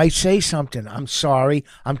 I might say something. I'm sorry.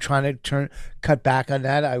 I'm trying to cut back on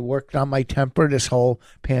that. I worked on my temper this whole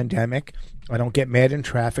pandemic. I don't get mad in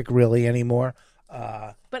traffic really anymore.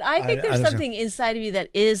 But I think there's something inside of you that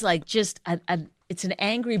is like just it's an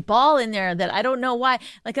angry ball in there that I don't know why.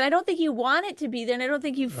 Like, and I don't think you want it to be there, and I don't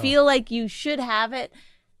think you feel like you should have it.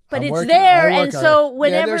 But it's there, and so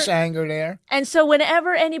whenever there's anger there, and so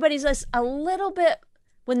whenever anybody's a little bit,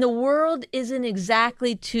 when the world isn't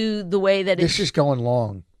exactly to the way that this is going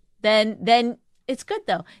long, then it's good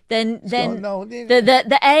though. Then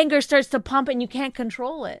the anger starts to pump, and you can't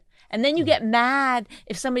control it. And then you get mad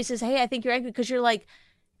if somebody says, "Hey, I think you're angry," because you're like,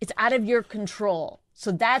 it's out of your control.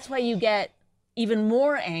 So that's why you get even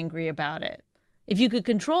more angry about it. If you could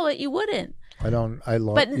control it, you wouldn't.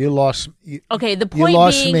 You lost. Okay, the point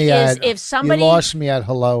being is, if somebody you lost me at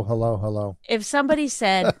hello. If somebody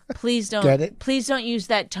said, "Please don't use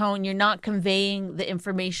that tone. You're not conveying the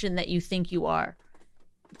information that you think you are,"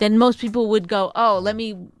 then most people would go, "Oh,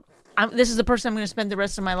 this is the person I'm going to spend the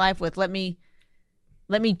rest of my life with. Let me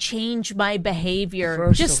change my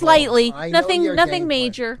behavior just slightly. Nothing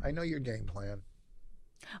major." I know your game plan.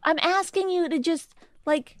 I'm asking you to just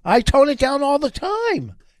I tone it down all the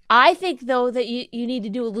time. I think though that you need to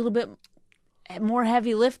do a little bit more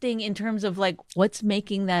heavy lifting in terms of what's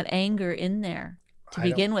making that anger in there to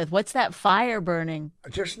begin with. What's that fire burning?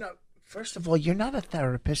 First of all, you're not a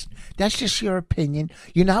therapist. That's just your opinion.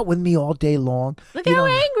 You're not with me all day long. Look how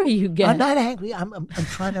angry you get. I'm not angry. I'm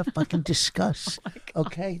trying to fucking discuss.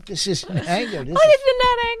 Okay, this is anger. This is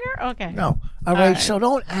not anger. Okay. No. All right. So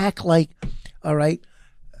don't act like. All right.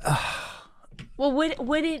 Well,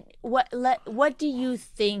 what do you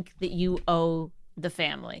think that you owe the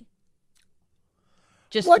family?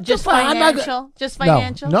 Just financial? Just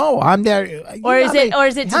financial? No, I'm there. Or is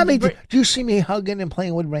it? Do you see me hugging and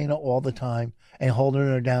playing with Raina all the time and holding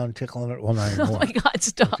her down, tickling her? Well, not anymore. Oh my God,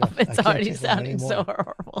 stop! It's already sounding so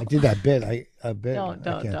horrible. I did that bit. Don't.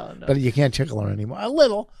 But you can't tickle her anymore. A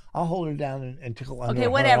little. I'll hold her down and tickle her. Okay,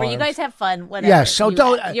 whatever. You guys have fun. Whatever. Yes. So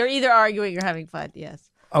don't. You're either arguing or having fun. Yes.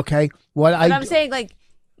 Okay. But I'm saying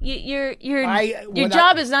your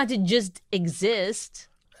job is not to just exist.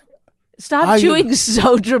 Stop chewing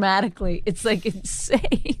so dramatically. It's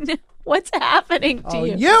insane. What's happening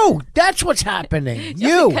to you? That's what's happening.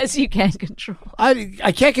 Because you can't control.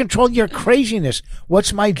 I can't control your craziness.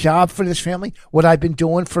 What's my job for this family? What I've been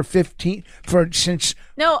doing since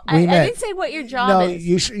No, I didn't say what your job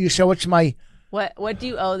is. You said what's my What do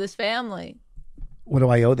you owe this family? What do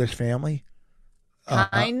I owe this family?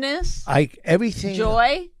 Kindness? Everything.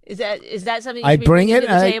 Joy? Is that something you I should bring be it to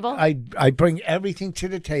the table? I bring everything to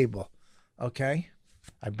the table. Okay?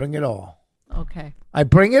 I bring it all. Okay. I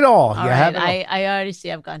bring it all. All right. I already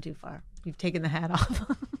see I've gone too far. You've taken the hat off.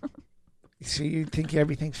 See, you think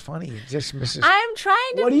everything's funny. You just misses. I'm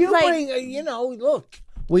trying to. What do you like, bring? Look,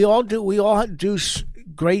 we all do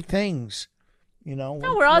great things. No,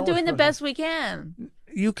 we're all doing the best we can.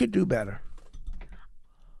 You could do better.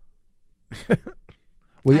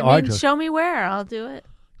 Show me where. I'll do it.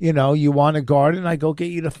 You want a garden? I go get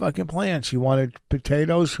you the fucking plants. You wanted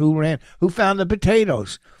potatoes? Who found the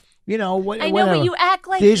potatoes? I know, whatever. but you act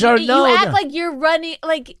like like you're running.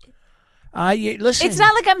 Like, listen. It's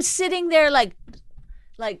not like I'm sitting there like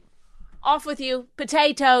off with you,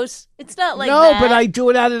 potatoes. It's not like that. No, but I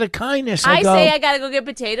do it out of the kindness. I say I got to go get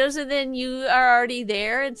potatoes, and then you are already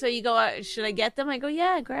there, and so you go, should I get them? I go,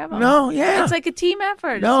 yeah, grab them. No, yeah. It's like a team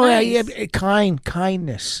effort. No, it's nice.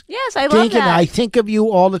 Kindness. Yes, I love that. I think of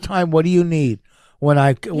you all the time. What do you need?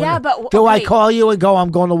 I call you and go,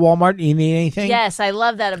 I'm going to Walmart. You need anything? Yes, I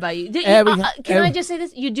love that about you. Can I just say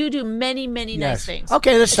this? You do many, many nice things.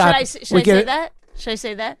 Okay, let's stop. Should I say that? Should I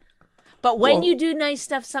say that? But when you do nice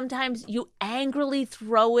stuff, sometimes you angrily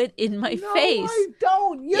throw it in my face. No, I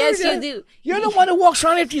don't. You do. You're the one who walks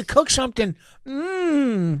around after you cook something.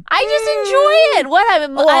 I just enjoy it.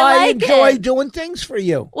 I enjoy doing things for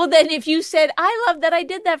you. Well, then if you said, I love that I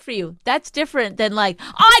did that for you, that's different than like,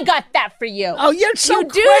 I got that for you. Oh, you're so you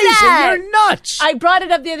crazy. Do that. You're nuts. I brought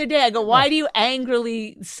it up the other day. I go, why do you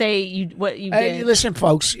angrily say what you did? Listen,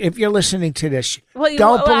 folks, if you're listening to this,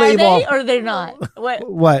 don't believe all. Or they're not.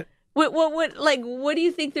 What? What do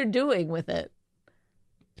you think they're doing with it?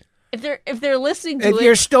 If they're listening to it, if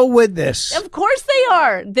you're still with this, of course they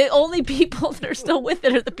are. The only people that are still with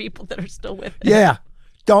it are the people that are still with it.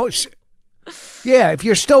 Yeah, if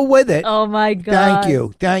you're still with it. Oh my God!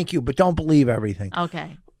 Thank you, but don't believe everything.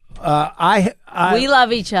 Okay. We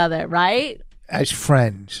love each other, right? As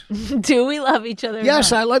friends. Do we love each other?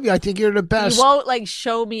 Yes, I love you. I think you're the best. You won't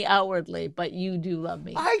show me outwardly, but you do love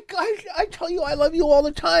me. I tell you I love you all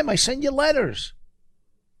the time. I send you letters.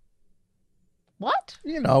 What?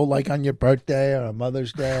 Like on your birthday or a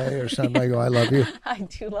Mother's Day or something. I go, I love you. I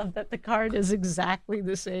do love that the card is exactly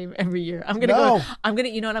the same every year. I'm gonna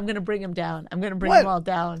bring them down. I'm gonna bring them all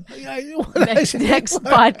down next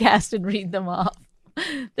podcast and read them off.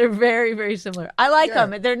 They're very, very similar. I like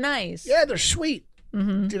them. They're nice. Yeah, they're sweet.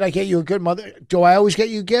 Mm-hmm. Did I get you a good mother? Do I always get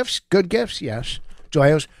you gifts? Good gifts? Yes. Do I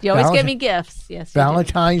always? You always get me gifts. Yes.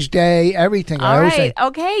 Valentine's Day, everything. All right.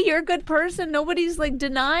 Okay, you're a good person. Nobody's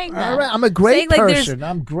denying that. All right. I'm a great person.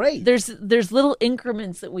 I'm great. There's little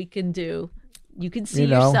increments that we can do. You can see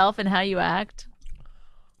yourself and how you act.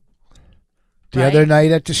 The other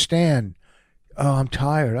night at the stand. Oh, I'm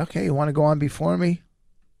tired. Okay, you want to go on before me?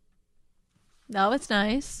 No, it's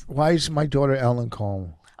nice. Why is my daughter Ellen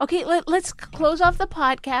calling? Okay, let's close off the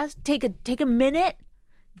podcast. Take a minute.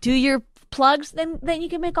 Do your plugs. Then you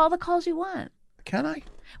can make all the calls you want. Can I?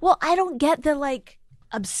 Well, I don't get the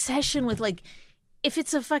obsession with if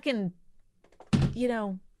it's a fucking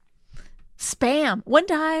spam. One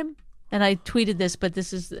time, and I tweeted this, but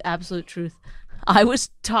this is the absolute truth. I was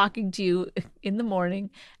talking to you in the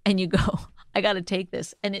morning, and you go, I got to take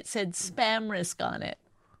this, and it said spam risk on it.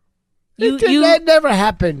 That never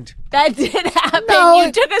happened. That did happen. No,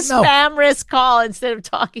 you took a spam risk call instead of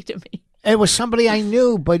talking to me. It was somebody I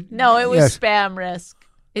knew, but no, it was spam risk.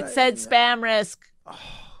 It said spam risk. Are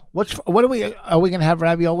we going to have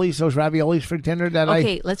raviolis? Those raviolis for dinner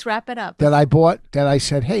Okay, let's wrap it up. That I bought. That I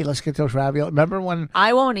said, hey, let's get those raviolis. Remember when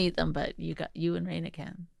I won't eat them, but you and Raina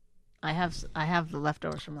can. I have the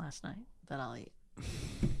leftovers from last night that I'll eat,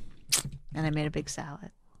 and I made a big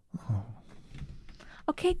salad. Oh.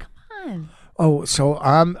 Okay, come on. Oh, so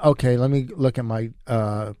I'm okay. Let me look at my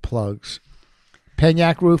plugs.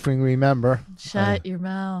 Penyak Roofing, remember? Shut your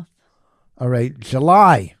mouth. All right,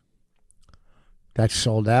 July. That's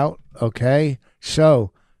sold out. Okay,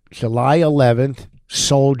 so July 11th,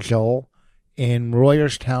 Soul Joel in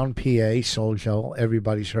Royerstown, PA. Soul Joel.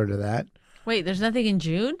 Everybody's heard of that. Wait, there's nothing in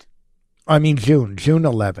June? I mean June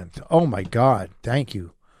 11th. Oh my God! Thank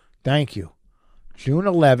you. June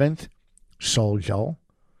 11th, Soul Joel.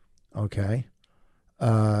 Okay.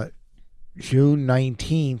 June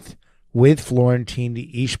 19th with Florentine,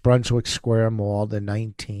 the East Brunswick Square Mall, the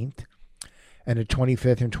 19th. And the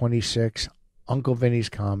 25th and 26th, Uncle Vinny's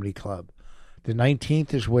Comedy Club. The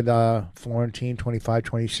 19th is with Florentine, 25,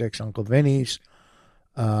 26, Uncle Vinny's.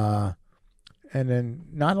 And then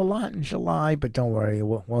not a lot in July, but don't worry.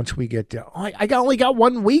 Once we get there. I only got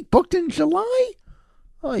 1 week booked in July?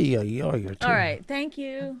 Oh, yeah. All right. Thank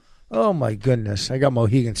you. Oh, my goodness. I got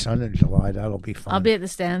Mohegan Sun in July. That'll be fun. I'll be at the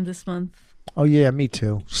stand this month. Oh, yeah, me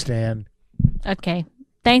too. Stan. Okay.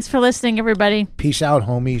 Thanks for listening, everybody. Peace out,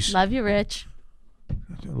 homies. Love you, Rich.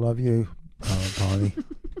 Love you, Bonnie.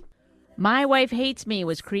 My Wife Hates Me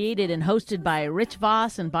was created and hosted by Rich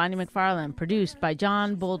Voss and Bonnie McFarlane, produced by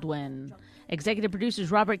John Baldwin. Executive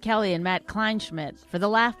producers Robert Kelly and Matt Kleinschmidt for the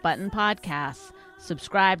Laugh Button Podcast.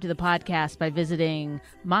 Subscribe to the podcast by visiting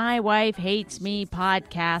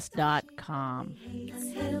mywifehatesmepodcast.com.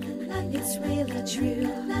 It's really true,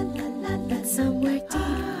 but somewhere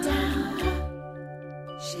deep down,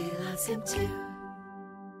 she loves him too.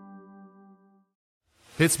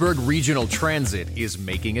 Pittsburgh Regional Transit is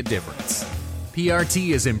making a difference. PRT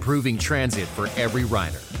is improving transit for every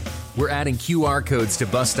rider. We're adding QR codes to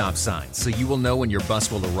bus stop signs so you will know when your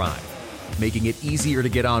bus will arrive, making it easier to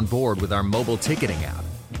get on board with our mobile ticketing app,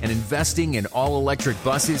 and investing in all-electric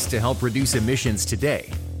buses to help reduce emissions today,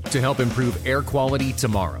 to help improve air quality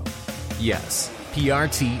tomorrow. Yes,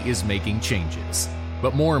 PRT is making changes,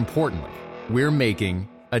 but more importantly, we're making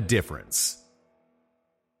a difference.